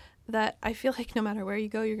that I feel like no matter where you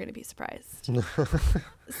go, you're going to be surprised.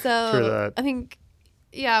 So I think,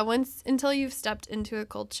 yeah, until you've stepped into a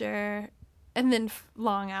culture and then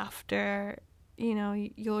long after, you know,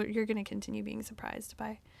 you're going to continue being surprised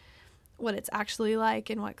by what it's actually like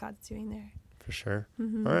and what God's doing there. For sure.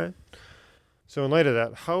 All right. So in light of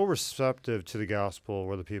that, how receptive to the gospel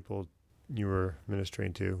were the people you were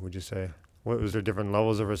ministering to, would you say? What was there different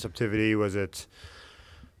levels of receptivity? Was it,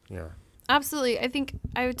 yeah. Absolutely. I think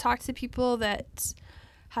I would talk to people that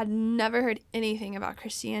had never heard anything about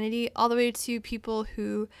Christianity, all the way to people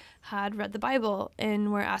who had read the Bible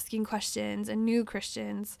and were asking questions and new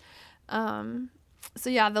Christians. So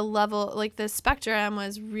yeah, the level, like the spectrum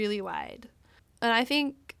was really wide. And I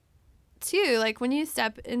think too, like when you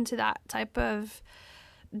step into that type of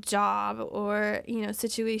job or, you know,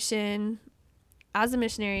 situation as a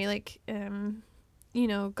missionary, like, you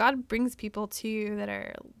know, God brings people to you that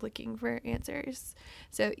are looking for answers.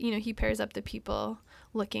 So, you know, he pairs up the people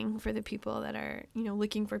looking for the people that are, you know,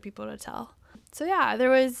 looking for people to tell. So yeah, there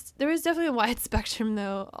was definitely a wide spectrum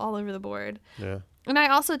though, all over the board. Yeah. And I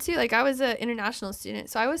also too, like I was an international student,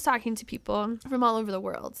 so I was talking to people from all over the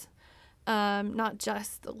world, not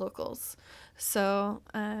just the locals. So,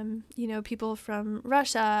 you know, people from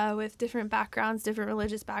Russia with different backgrounds, different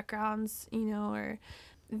religious backgrounds, you know, or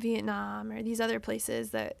Vietnam or these other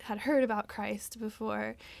places that had heard about Christ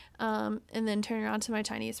before, and then turn around to my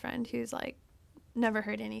Chinese friend who's like never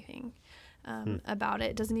heard anything about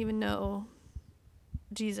it, doesn't even know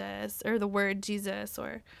Jesus or the word Jesus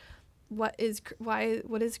or what is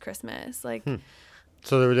Christmas, like.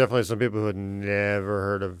 So there were definitely some people who had never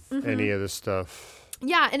heard of any of this stuff.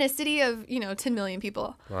 Yeah, in a city of, you know, 10 million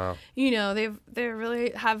people. Wow. You know, they really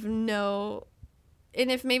have no,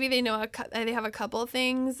 and if maybe they know they have a couple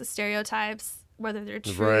things, stereotypes, whether they're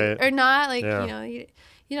true or not, like, you know, you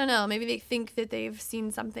don't know. Maybe they think that they've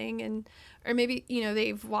seen something or maybe, you know,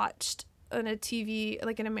 they've watched on a TV,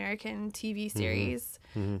 like an American TV series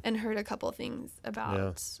and heard a couple things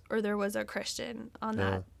about, or there was a Christian on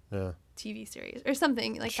that TV series or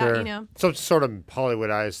something like that, you know. Some sort of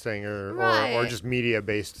Hollywoodized thing or just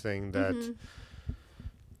media-based thing that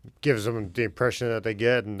gives them the impression that they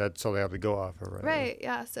get, and that's all they have to go off of, right? Right,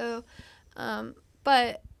 yeah. So,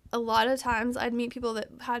 but a lot of times I'd meet people that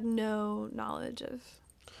had no knowledge of.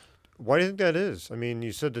 Why do you think that is? I mean,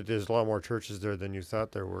 you said that there's a lot more churches there than you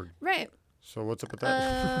thought there were. Right. So what's up with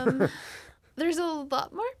that? There's a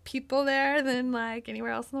lot more people there than like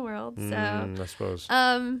anywhere else in the world. So I suppose.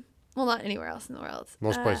 Well, not anywhere else in the world.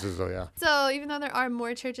 Most places, though, yeah. So even though there are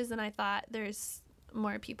more churches than I thought, there's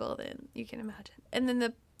more people than you can imagine. And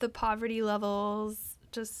then the poverty levels,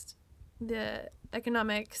 just the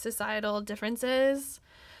economic, societal differences,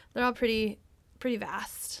 they're all pretty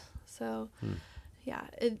vast. So, yeah,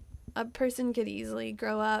 a person could easily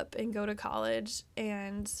grow up and go to college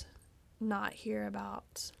and not hear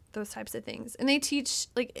about those types of things. And they teach,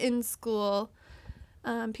 like, in school,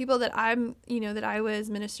 people that that I was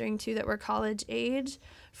ministering to that were college age,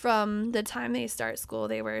 from the time they start school,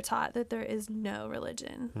 they were taught that there is no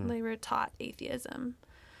religion. They were taught atheism.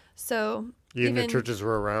 So Even the churches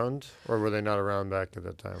were around, or were they not around back at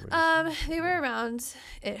that time? They were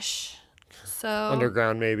around-ish. So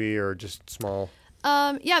Underground maybe, or just small?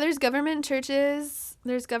 Yeah, there's government churches.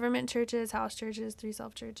 There's government churches, house churches, 3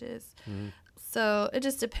 self-churches. Mm-hmm. So it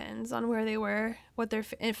just depends on where they were,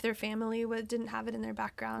 if their family didn't have it in their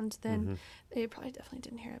background, then they probably definitely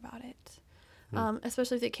didn't hear about it.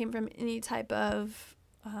 Especially if they came from any type of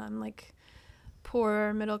like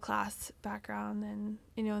poor middle class background, then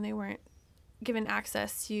and they weren't given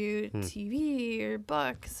access to TV or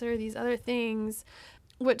books or these other things,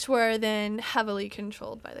 which were then heavily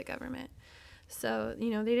controlled by the government. So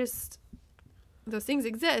those things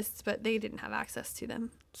exist, but they didn't have access to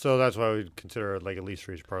them. So that's why we'd consider it like a least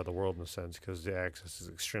reached part of the world in a sense, because the access is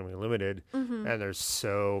extremely limited, and there's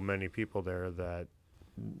so many people there that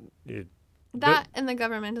and the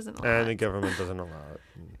government doesn't allow it. And the government doesn't allow it.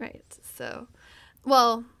 Right. So,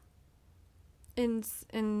 well, and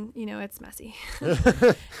it's messy.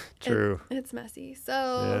 True. It's messy.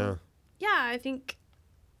 So, yeah, I think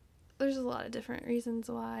there's a lot of different reasons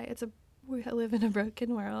why we live in a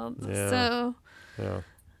broken world. Yeah. So, yeah.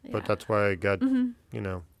 But that's why God,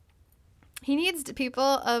 He needs people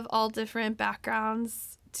of all different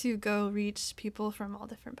backgrounds to go reach people from all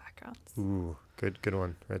different backgrounds. Ooh, good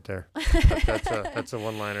one right there. That's a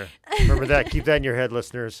one-liner. Remember that. Keep that in your head,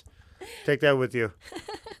 listeners. Take that with you.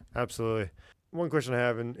 Absolutely. One question I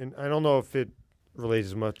have, and I don't know if it relates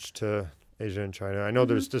as much to Asia and China. I know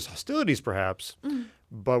there's hostilities perhaps,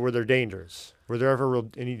 but were there dangers? Were there ever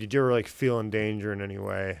did you ever feel in danger in any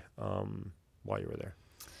way while you were there?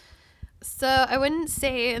 So I wouldn't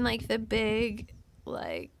say in the big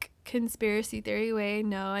conspiracy theory way.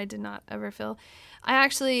 No, I did not ever feel. I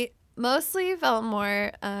actually mostly felt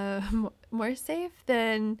more safe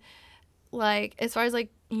than as far as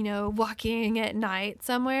walking at night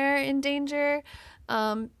somewhere in danger,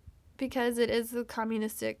 because it is a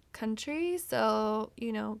communistic country. So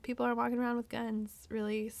people are walking around with guns,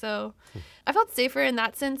 really. So I felt safer in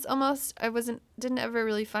that sense. Almost, I didn't ever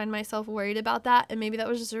really find myself worried about that, and maybe that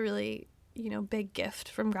was just a really big gift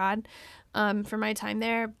from God for my time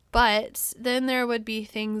there. But then there would be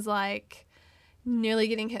things like nearly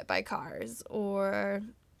getting hit by cars, or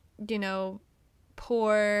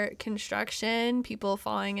poor construction, people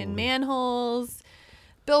falling in manholes,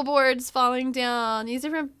 billboards falling down, these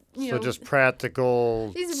different so just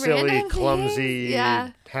practical, silly, clumsy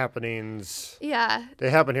happenings. Yeah. They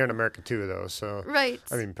happen here in America too, though. So right.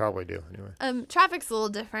 I mean, probably do anyway. Traffic's a little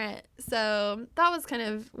different, so that was kind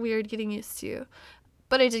of weird getting used to,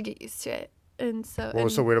 but I did get used to it. And so what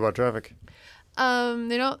was so weird about traffic?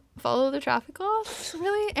 They don't follow the traffic laws,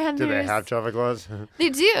 really. And do they have traffic laws? They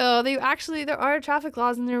do. There are traffic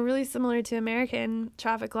laws, and they're really similar to American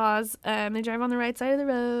traffic laws. They drive on the right side of the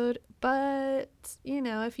road, but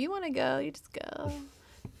if you want to go, you just go.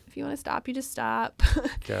 If you want to stop, you just stop.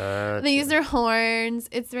 Gotcha. They use their horns.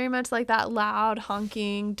 It's very much like that loud,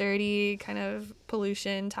 honking, dirty kind of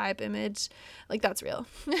pollution type image. That's real.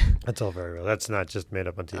 That's all very real. That's not just made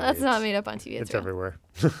up on TV. That's not made up on TV. It's everywhere.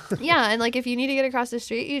 Yeah, and if you need to get across the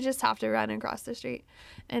street, you just have to run across the street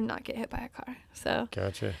and not get hit by a car. So.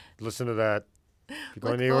 Gotcha. Listen to that. If you're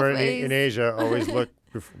going anywhere in Asia, always look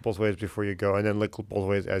both ways before you go, and then look both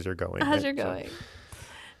ways as you're going. You're going. So.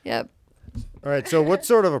 Yep. All right. So what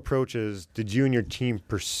sort of approaches did you and your team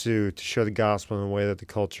pursue to share the gospel in a way that the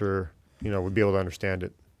culture, would be able to understand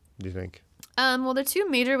it, do you think? Well, there are 2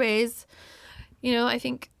 major ways. I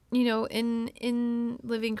think, in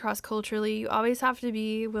living cross-culturally, you always have to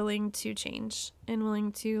be willing to change and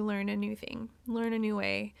willing to learn a new thing, learn a new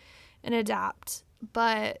way, and adapt.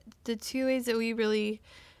 But the 2 ways that we really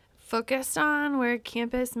focused on were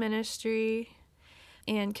campus ministry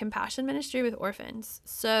and compassion ministry with orphans.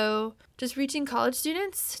 So just reaching college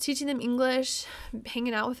students, teaching them English,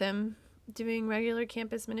 hanging out with them, doing regular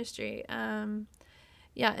campus ministry. And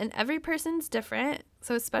every person's different.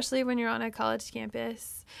 So especially when you're on a college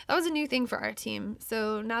campus, that was a new thing for our team.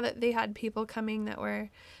 So now that they had people coming that were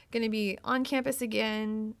going to be on campus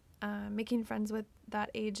again, making friends with that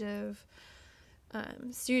age of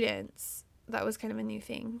students, that was kind of a new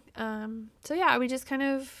thing. We just kind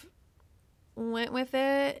of went with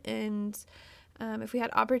it, and if we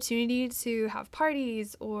had opportunity to have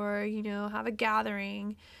parties or have a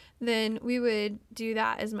gathering, then we would do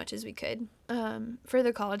that as much as we could for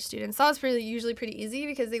the college students. That was usually pretty easy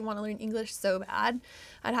because they want to learn English so bad.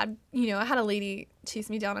 I had a lady chase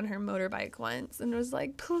me down on her motorbike once and was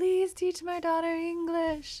like, "Please teach my daughter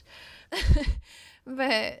English."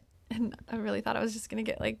 And I really thought I was just going to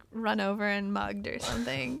get run over and mugged or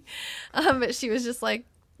something. But she was just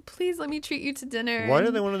please let me treat you to dinner. Why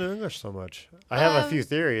do they want to know English so much? I have a few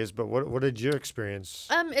theories, but what did you experience?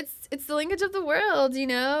 It's the language of the world,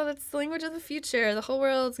 That's the language of the future. The whole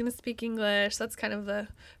world's going to speak English. That's kind of the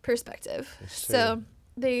perspective. So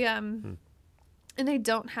they and they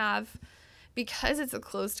don't have, because it's a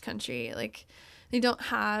closed country, like they don't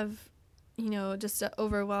have, just an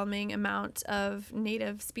overwhelming amount of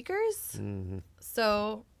native speakers. Mm-hmm.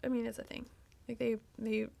 So, I mean, it's a thing. Like they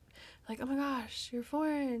like, oh my gosh, you're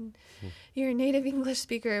foreign. You're a native English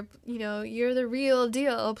speaker. You're the real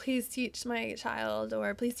deal. Please teach my child,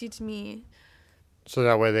 or please teach me. So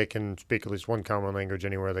that way they can speak at least one common language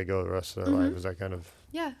anywhere they go the rest of their life. Is that kind of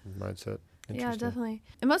mindset? Yeah, definitely.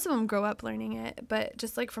 And most of them grow up learning it, but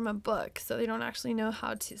just like from a book, so they don't actually know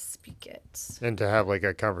how to speak it. And to have like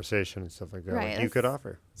a conversation and stuff like that, right, like you could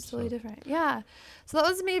offer. It's totally different. Yeah. So that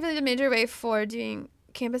was maybe the major way for doing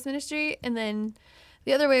campus ministry. And then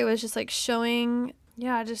the other way was just like showing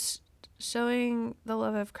the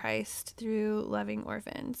love of Christ through loving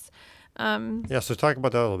orphans. So talk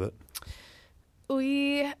about that a little bit.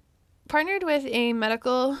 We partnered with a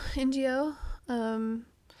medical NGO,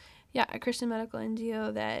 a Christian medical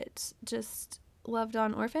NGO that just loved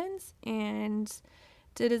on orphans and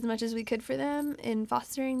did as much as we could for them in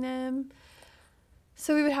fostering them.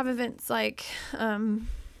 So we would have events like,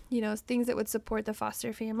 things that would support the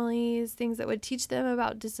foster families, things that would teach them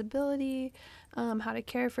about disability, how to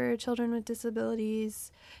care for children with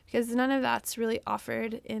disabilities, because none of that's really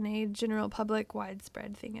offered in a general public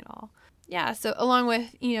widespread thing at all. Yeah, so along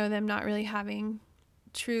with, them not really having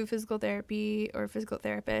true physical therapy or physical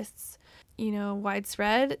therapists,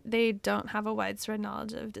 widespread, they don't have a widespread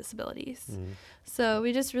knowledge of disabilities. Mm-hmm. So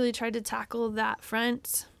we just really tried to tackle that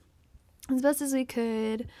front as best as we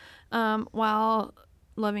could while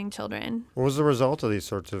loving children. What was the result of these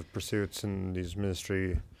sorts of pursuits and these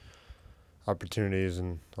ministry opportunities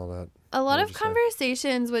and all that? A lot of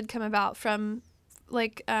conversations would come about from,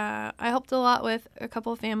 I helped a lot with a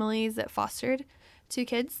couple families that fostered 2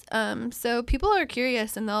 kids. So people are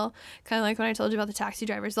curious, and they'll kind of like when I told you about the taxi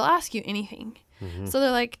drivers, they'll ask you anything. Mm-hmm. So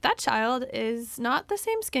they're like, that child is not the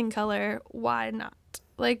same skin color. Why not?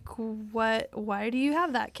 Like, why do you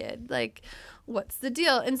have that kid? Like, what's the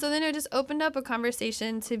deal? And so then it just opened up a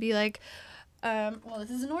conversation to be like,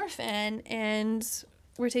 this is an orphan and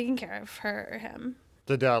we're taking care of her or him.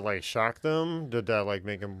 Did that shock them? Did that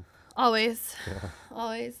make them? Always. Yeah.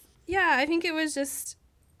 Always. Yeah, I think it was just,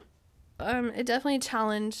 it definitely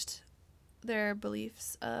challenged their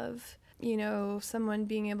beliefs of, someone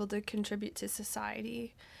being able to contribute to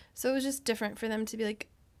society. So it was just different for them to be like,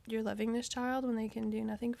 you're loving this child when they can do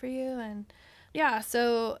nothing for you. And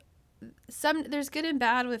so there's good and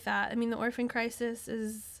bad with that. I mean, the orphan crisis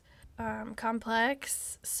is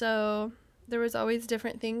complex, so there was always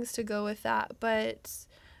different things to go with that. But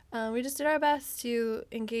we just did our best to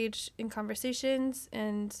engage in conversations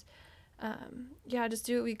and just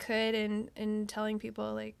do what we could in telling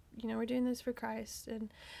people we're doing this for Christ,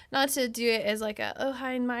 and not to do it as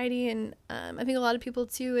high and mighty. And I think a lot of people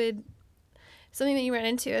too something that you run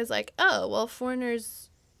into is foreigners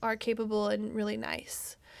are capable and really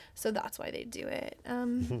nice, so that's why they do it.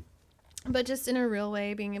 But just in a real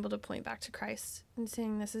way, being able to point back to Christ and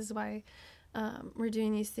saying this is why we're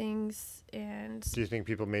doing these things. And do you think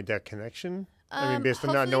people made that connection? Based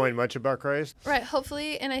on not knowing much about Christ? Right,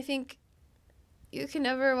 hopefully. And I think you can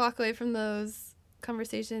never walk away from those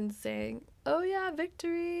conversations saying, oh yeah,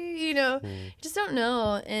 victory, you just don't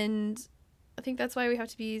know. And I think that's why we have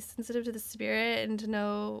to be sensitive to the Spirit and to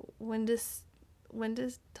know when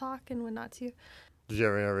to talk and when not to. Did you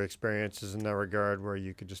have any other experiences in that regard where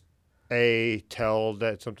you could just A, tell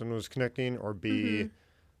that something was connecting, or B,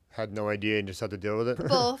 had no idea and just had to deal with it?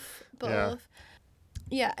 Both.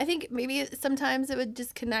 Yeah, I think maybe sometimes it would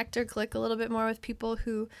just connect or click a little bit more with people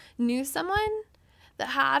who knew someone that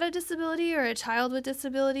had a disability or a child with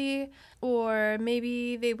disability, or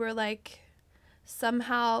maybe they were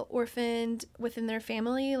somehow orphaned within their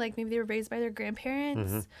family, maybe they were raised by their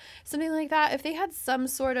grandparents, something like that. If they had some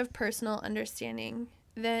sort of personal understanding,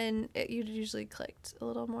 then it usually clicked a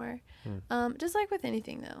little more. Just like with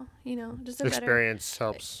anything though, just a experience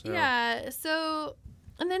helps. Yeah. So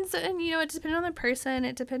it depended on the person.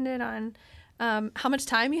 It depended on how much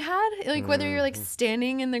time you had, whether you're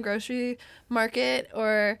standing in the grocery market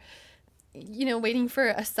or waiting for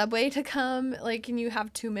a subway to come, and you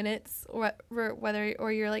have 2 minutes, or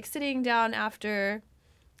you're sitting down after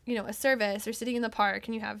a service, or sitting in the park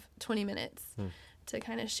and you have 20 minutes to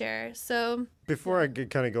kind of share. So before I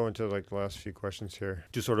kind of go into the last few questions here,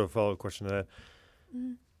 just sort of a follow-up question to that.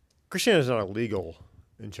 Christianity is not illegal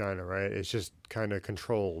in China, right? It's just kind of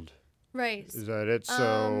controlled. Right. Is that it?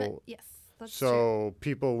 So, yes, that's so true.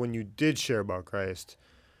 people, when you did share about Christ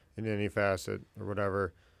in any facet or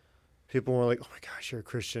whatever, people were like, "Oh my gosh, you're a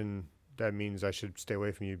Christian. That means I should stay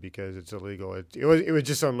away from you because it's illegal." It was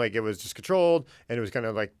just something like it was just controlled, and it was kind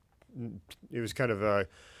of like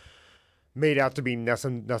made out to be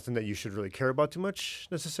nothing that you should really care about too much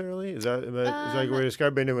necessarily. Is that a good way to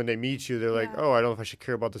describe it? And when they meet you, they're like, Yeah. "Oh, I don't know if I should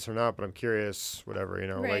care about this or not, but I'm curious." Whatever,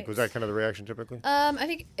 Like, Right. was that kind of the reaction typically? I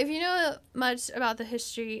think if you know much about the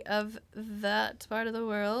history of that part of the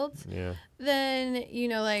world, Yeah. then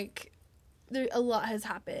like a lot has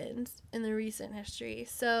happened in the recent history.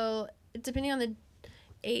 So depending on the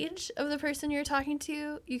age of the person you're talking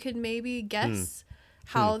to, you could maybe guess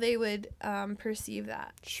how they would perceive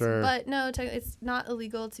that. Sure. But no, it's not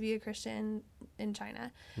illegal to be a Christian in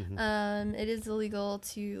China. It is illegal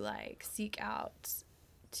to seek out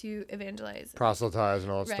to evangelize, Proselytize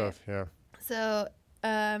and all that Right. stuff. Yeah. So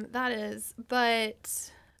that is,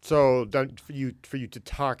 but So then for you to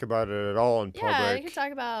talk about it at all in yeah, I public, can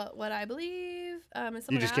talk about what I believe. If you someone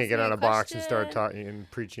just asks can't get me on a box and start question, talking and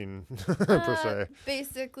preaching per se.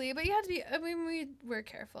 Basically, but you have to be. I mean, we were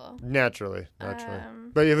careful. Naturally.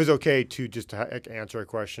 But it was okay to just answer a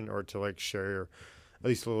question or to share at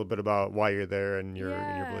least a little bit about why you're there and your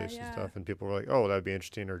beliefs and stuff. And people were like, "Oh, that'd be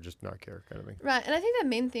interesting," or just not care, kind of thing. Right, and I think the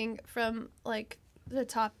main thing from the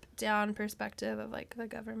top-down perspective of the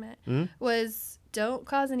government was don't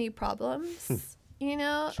cause any problems.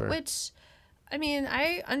 Sure. Which, I mean,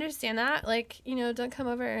 I understand that. Don't come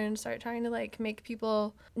over and start trying to make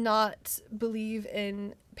people not believe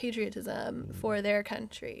in patriotism for their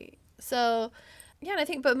country. So, yeah, and I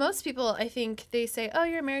think, but most people, I think they say, "Oh,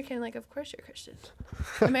 you're American." Of course you're Christian.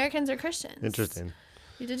 Americans are Christians. Interesting.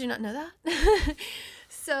 Did you not know that?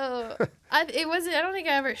 So I don't think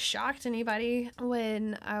I ever shocked anybody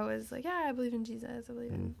when I was like, yeah, I believe in Jesus. I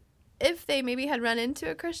believe in. If they maybe had run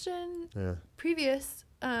into a Christian previous,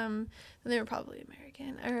 then they were probably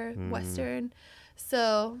American or Western.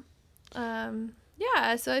 So,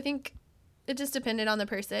 yeah. So I think it just depended on the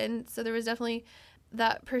person. So there was definitely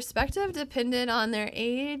that perspective depended on their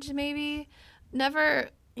age, maybe. Never,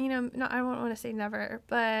 I don't want to say never,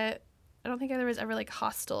 but I don't think there was ever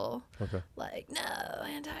hostile, no,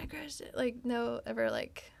 anti-Christian, no, ever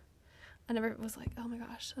I never was oh my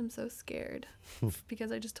gosh, I'm so scared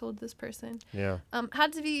because I just told this person. Yeah.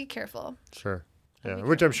 Had to be careful. Sure. Yeah,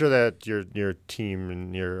 which I'm sure that your team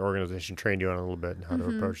and your organization trained you on a little bit and how to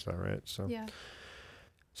approach that, right? So. Yeah.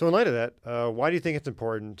 So in light of that, why do you think it's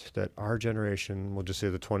important that our generation, we'll just say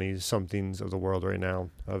the 20-somethings of the world right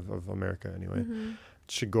now, of America anyway,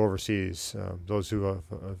 should go overseas? Those who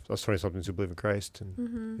us 20-somethings who believe in Christ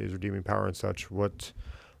and His redeeming power and such. Why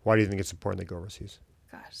do you think it's important they go overseas?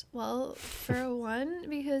 Gosh, well, for one,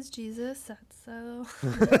 because Jesus said so.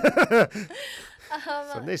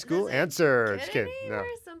 Sunday school answer. Just kidding. Any No. more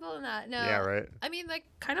simple than that? No. Yeah, right. I mean,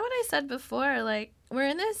 kind of what I said before. We're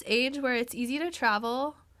in this age where it's easy to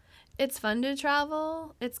travel. It's fun to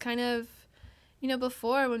travel. It's kind of,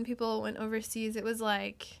 before when people went overseas, it was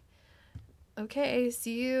okay,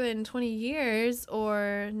 see you in 20 years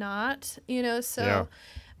or not, so Yeah.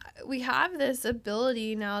 we have this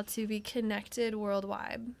ability now to be connected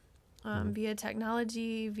worldwide via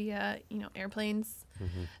technology, via, airplanes.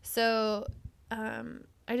 So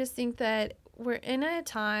I just think that we're in a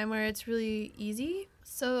time where it's really easy.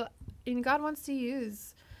 So God wants to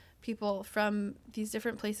use people from these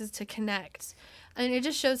different places to connect. And it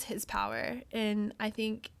just shows His power. And I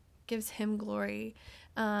think gives Him glory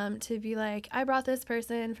to be I brought this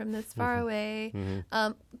person from this far away,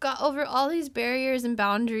 got over all these barriers and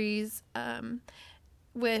boundaries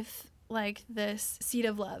with this seed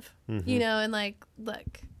of love, and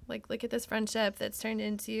look at this friendship that's turned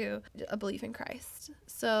into a belief in Christ.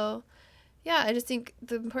 So yeah, I just think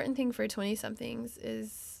the important thing for 20-somethings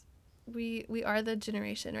is we are the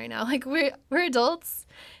generation right now. We're adults,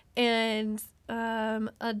 and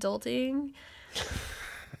adulting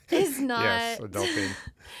is not. Yes, adulting.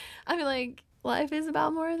 I mean, life is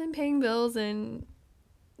about more than paying bills and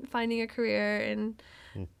finding a career and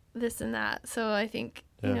this and that. So I think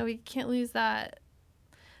we can't lose that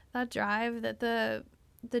drive that the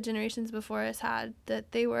generations before us had,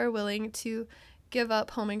 that they were willing to give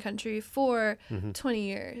up home and country for 20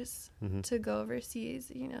 years to go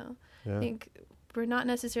overseas. I think we're not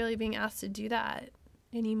necessarily being asked to do that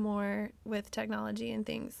anymore with technology and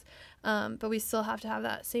things, but we still have to have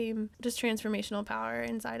that same just transformational power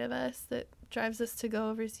inside of us that drives us to go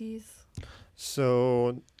overseas.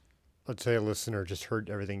 So let's say a listener just heard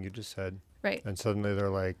everything you just said, right, and suddenly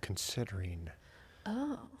they're considering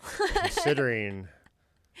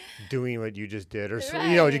doing what you just did, or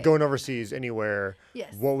Right. going overseas anywhere,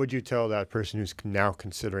 Yes. what would you tell that person who's now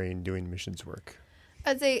considering doing missions work?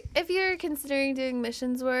 I'd say if you're considering doing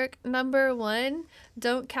missions work, number one,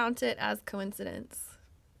 don't count it as coincidence.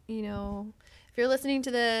 If you're listening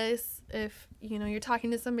to this, if you're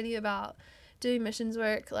talking to somebody about doing missions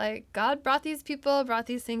work, like, God brought these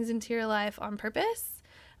things into your life on purpose.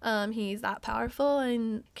 He's that powerful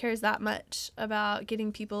and cares that much about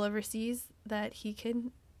getting people overseas that he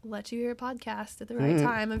can let you hear a podcast at the right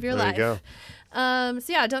time of your There life. you go.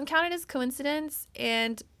 So yeah, don't count it as coincidence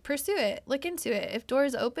and pursue it. Look into it. If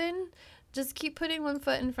doors open, just keep putting one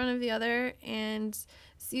foot in front of the other and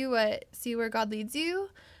see where God leads you.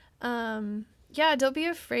 Don't be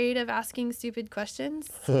afraid of asking stupid questions.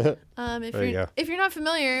 If you're not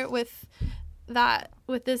familiar with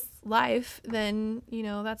this life, then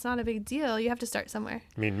that's not a big deal. You have to start somewhere.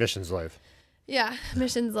 I mean, missions life. Yeah,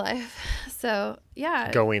 missions life. So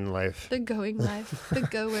yeah, Going life. the going life, the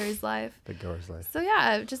goer's life. The goer's life. So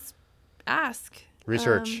yeah, just ask,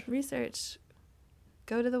 Research.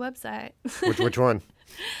 Go to the website. Which one?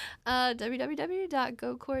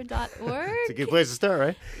 www.gocorps.org. It's a good place to start,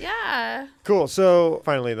 right? Yeah. Cool. So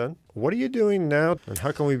finally then, what are you doing now and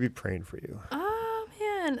how can we be praying for you? Oh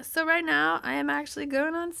man. So right now I am actually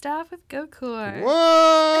going on staff with GoCorps.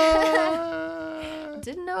 What?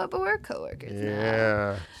 Didn't know it, but we're coworkers now.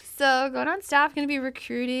 Yeah. So going on staff, going to be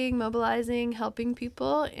recruiting, mobilizing, helping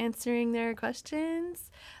people, answering their questions.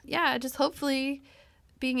 Yeah, just hopefully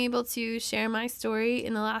being able to share my story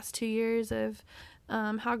in the last 2 years of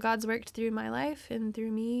how God's worked through my life and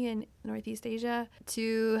through me in Northeast Asia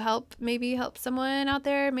to help someone out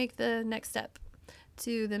there make the next step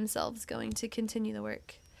to themselves going to continue the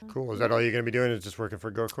work. Cool. Is that all you're going to be doing, is just working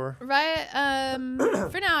for GoCorps? Right.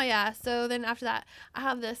 For now, yeah. So then after that, I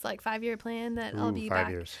have this 5-year plan that I'll be 5 back.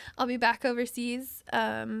 years. I'll be back overseas,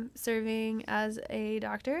 serving as a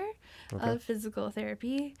doctor of physical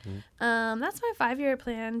therapy. That's my 5-year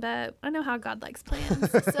plan, but I know how God likes plans.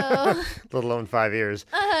 So Let alone 5 years.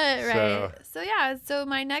 right. So yeah. So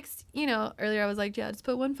my next, earlier I was like, yeah, just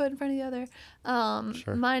put one foot in front of the other.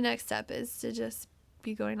 Sure. My next step is to just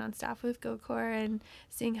be going on staff with GoCorps and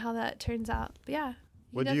seeing how that turns out. But yeah,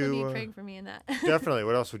 Would definitely you, be praying for me in that. Definitely.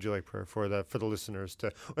 What else would you like prayer for the listeners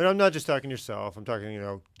to? And I'm not just talking yourself. I'm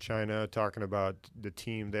talking, China. Talking about the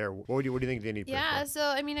team there. What do you think they need prayer Yeah. for? So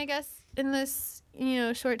I mean, I guess in this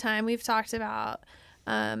short time we've talked about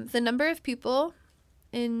the number of people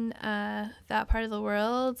in that part of the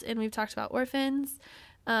world, and we've talked about orphans.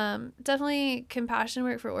 Definitely, compassion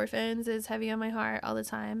work for orphans is heavy on my heart all the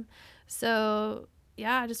time. So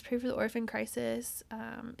yeah, just pray for the orphan crisis.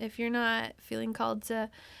 If you're not feeling called to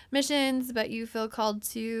missions, but you feel called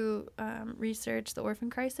to research the orphan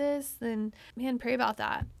crisis, then man, pray about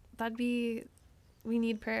that. We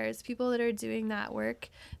need prayers. People that are doing that work,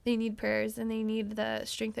 they need prayers and they need the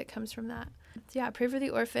strength that comes from that. So yeah, pray for the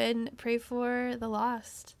orphan, pray for the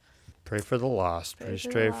lost. Pray for the lost. Pray Pretty for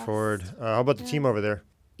the straightforward. lost. How about the team over there?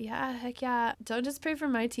 Yeah, heck yeah. Don't just pray for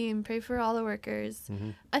my team, pray for all the workers. Mm-hmm.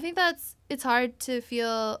 I think it's hard to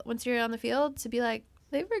feel once you're on the field to be like,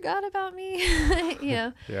 they forgot about me,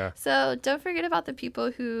 Yeah. So don't forget about the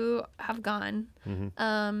people who have gone.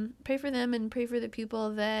 Mm-hmm. Pray for them and pray for the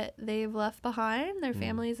people that they've left behind, their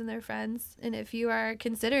families and their friends. And if you are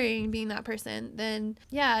considering being that person, then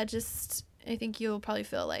yeah, I think you'll probably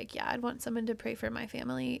feel like, yeah, I'd want someone to pray for my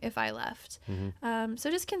family if I left. Mm-hmm. So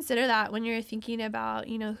just consider that when you're thinking about,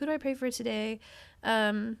 who do I pray for today?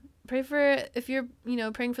 Pray for, if you're,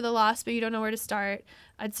 praying for the lost, but you don't know where to start,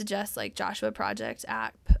 I'd suggest Joshua Project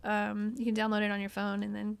app. You can download it on your phone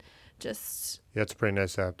and then just... Yeah, it's a pretty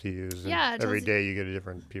nice app to use. Yeah. Every day you get a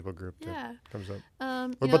different people group that comes up.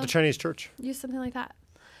 What about the Chinese church? Use something like that.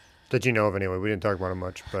 That you know of anyway. We didn't talk about it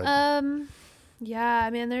much, but... Yeah,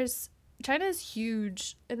 man, China's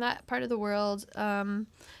huge, and that part of the world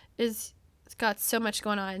it's got so much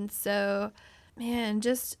going on. So, man,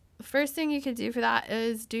 just first thing you could do for that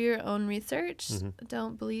is do your own research.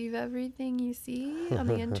 Don't believe everything you see on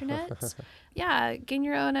the internet. Yeah, gain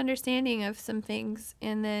your own understanding of some things,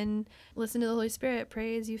 and then listen to the Holy Spirit.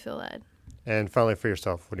 Pray as you feel led. And finally, for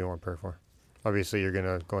yourself, what do you want prayer for? Obviously, you're going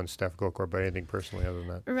to go on staff GoCorps, but anything personally other than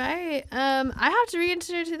that? Right. I have to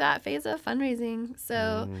re-enter to that phase of fundraising.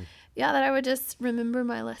 So, yeah, that I would just remember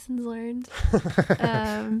my lessons learned.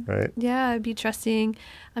 Right. Yeah, I'd be trusting.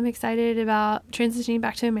 I'm excited about transitioning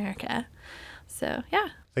back to America. So, yeah.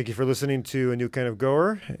 Thank you for listening to A New Kind of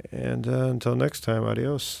Goer. And until next time,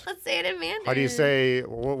 adios. Let's say it in Mandarin. How do you say,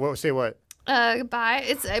 say what?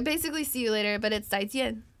 Goodbye. I basically see you later, but it's 再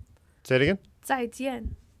见. Say it again? 再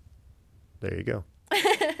见. There you go.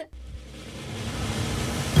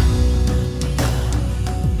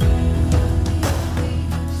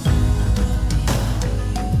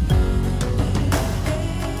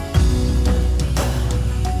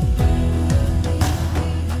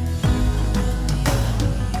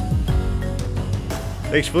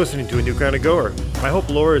 Thanks for listening to A New Kind of Goer. I hope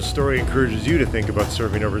Laura's story encourages you to think about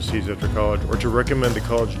serving overseas after college, or to recommend a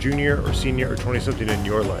college junior or senior or 20-something in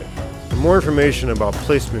your life. For more information about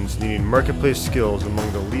placements needing marketplace skills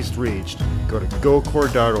among the least reached, go to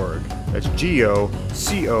GoCorps.org. That's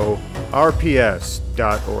GoCorps.org.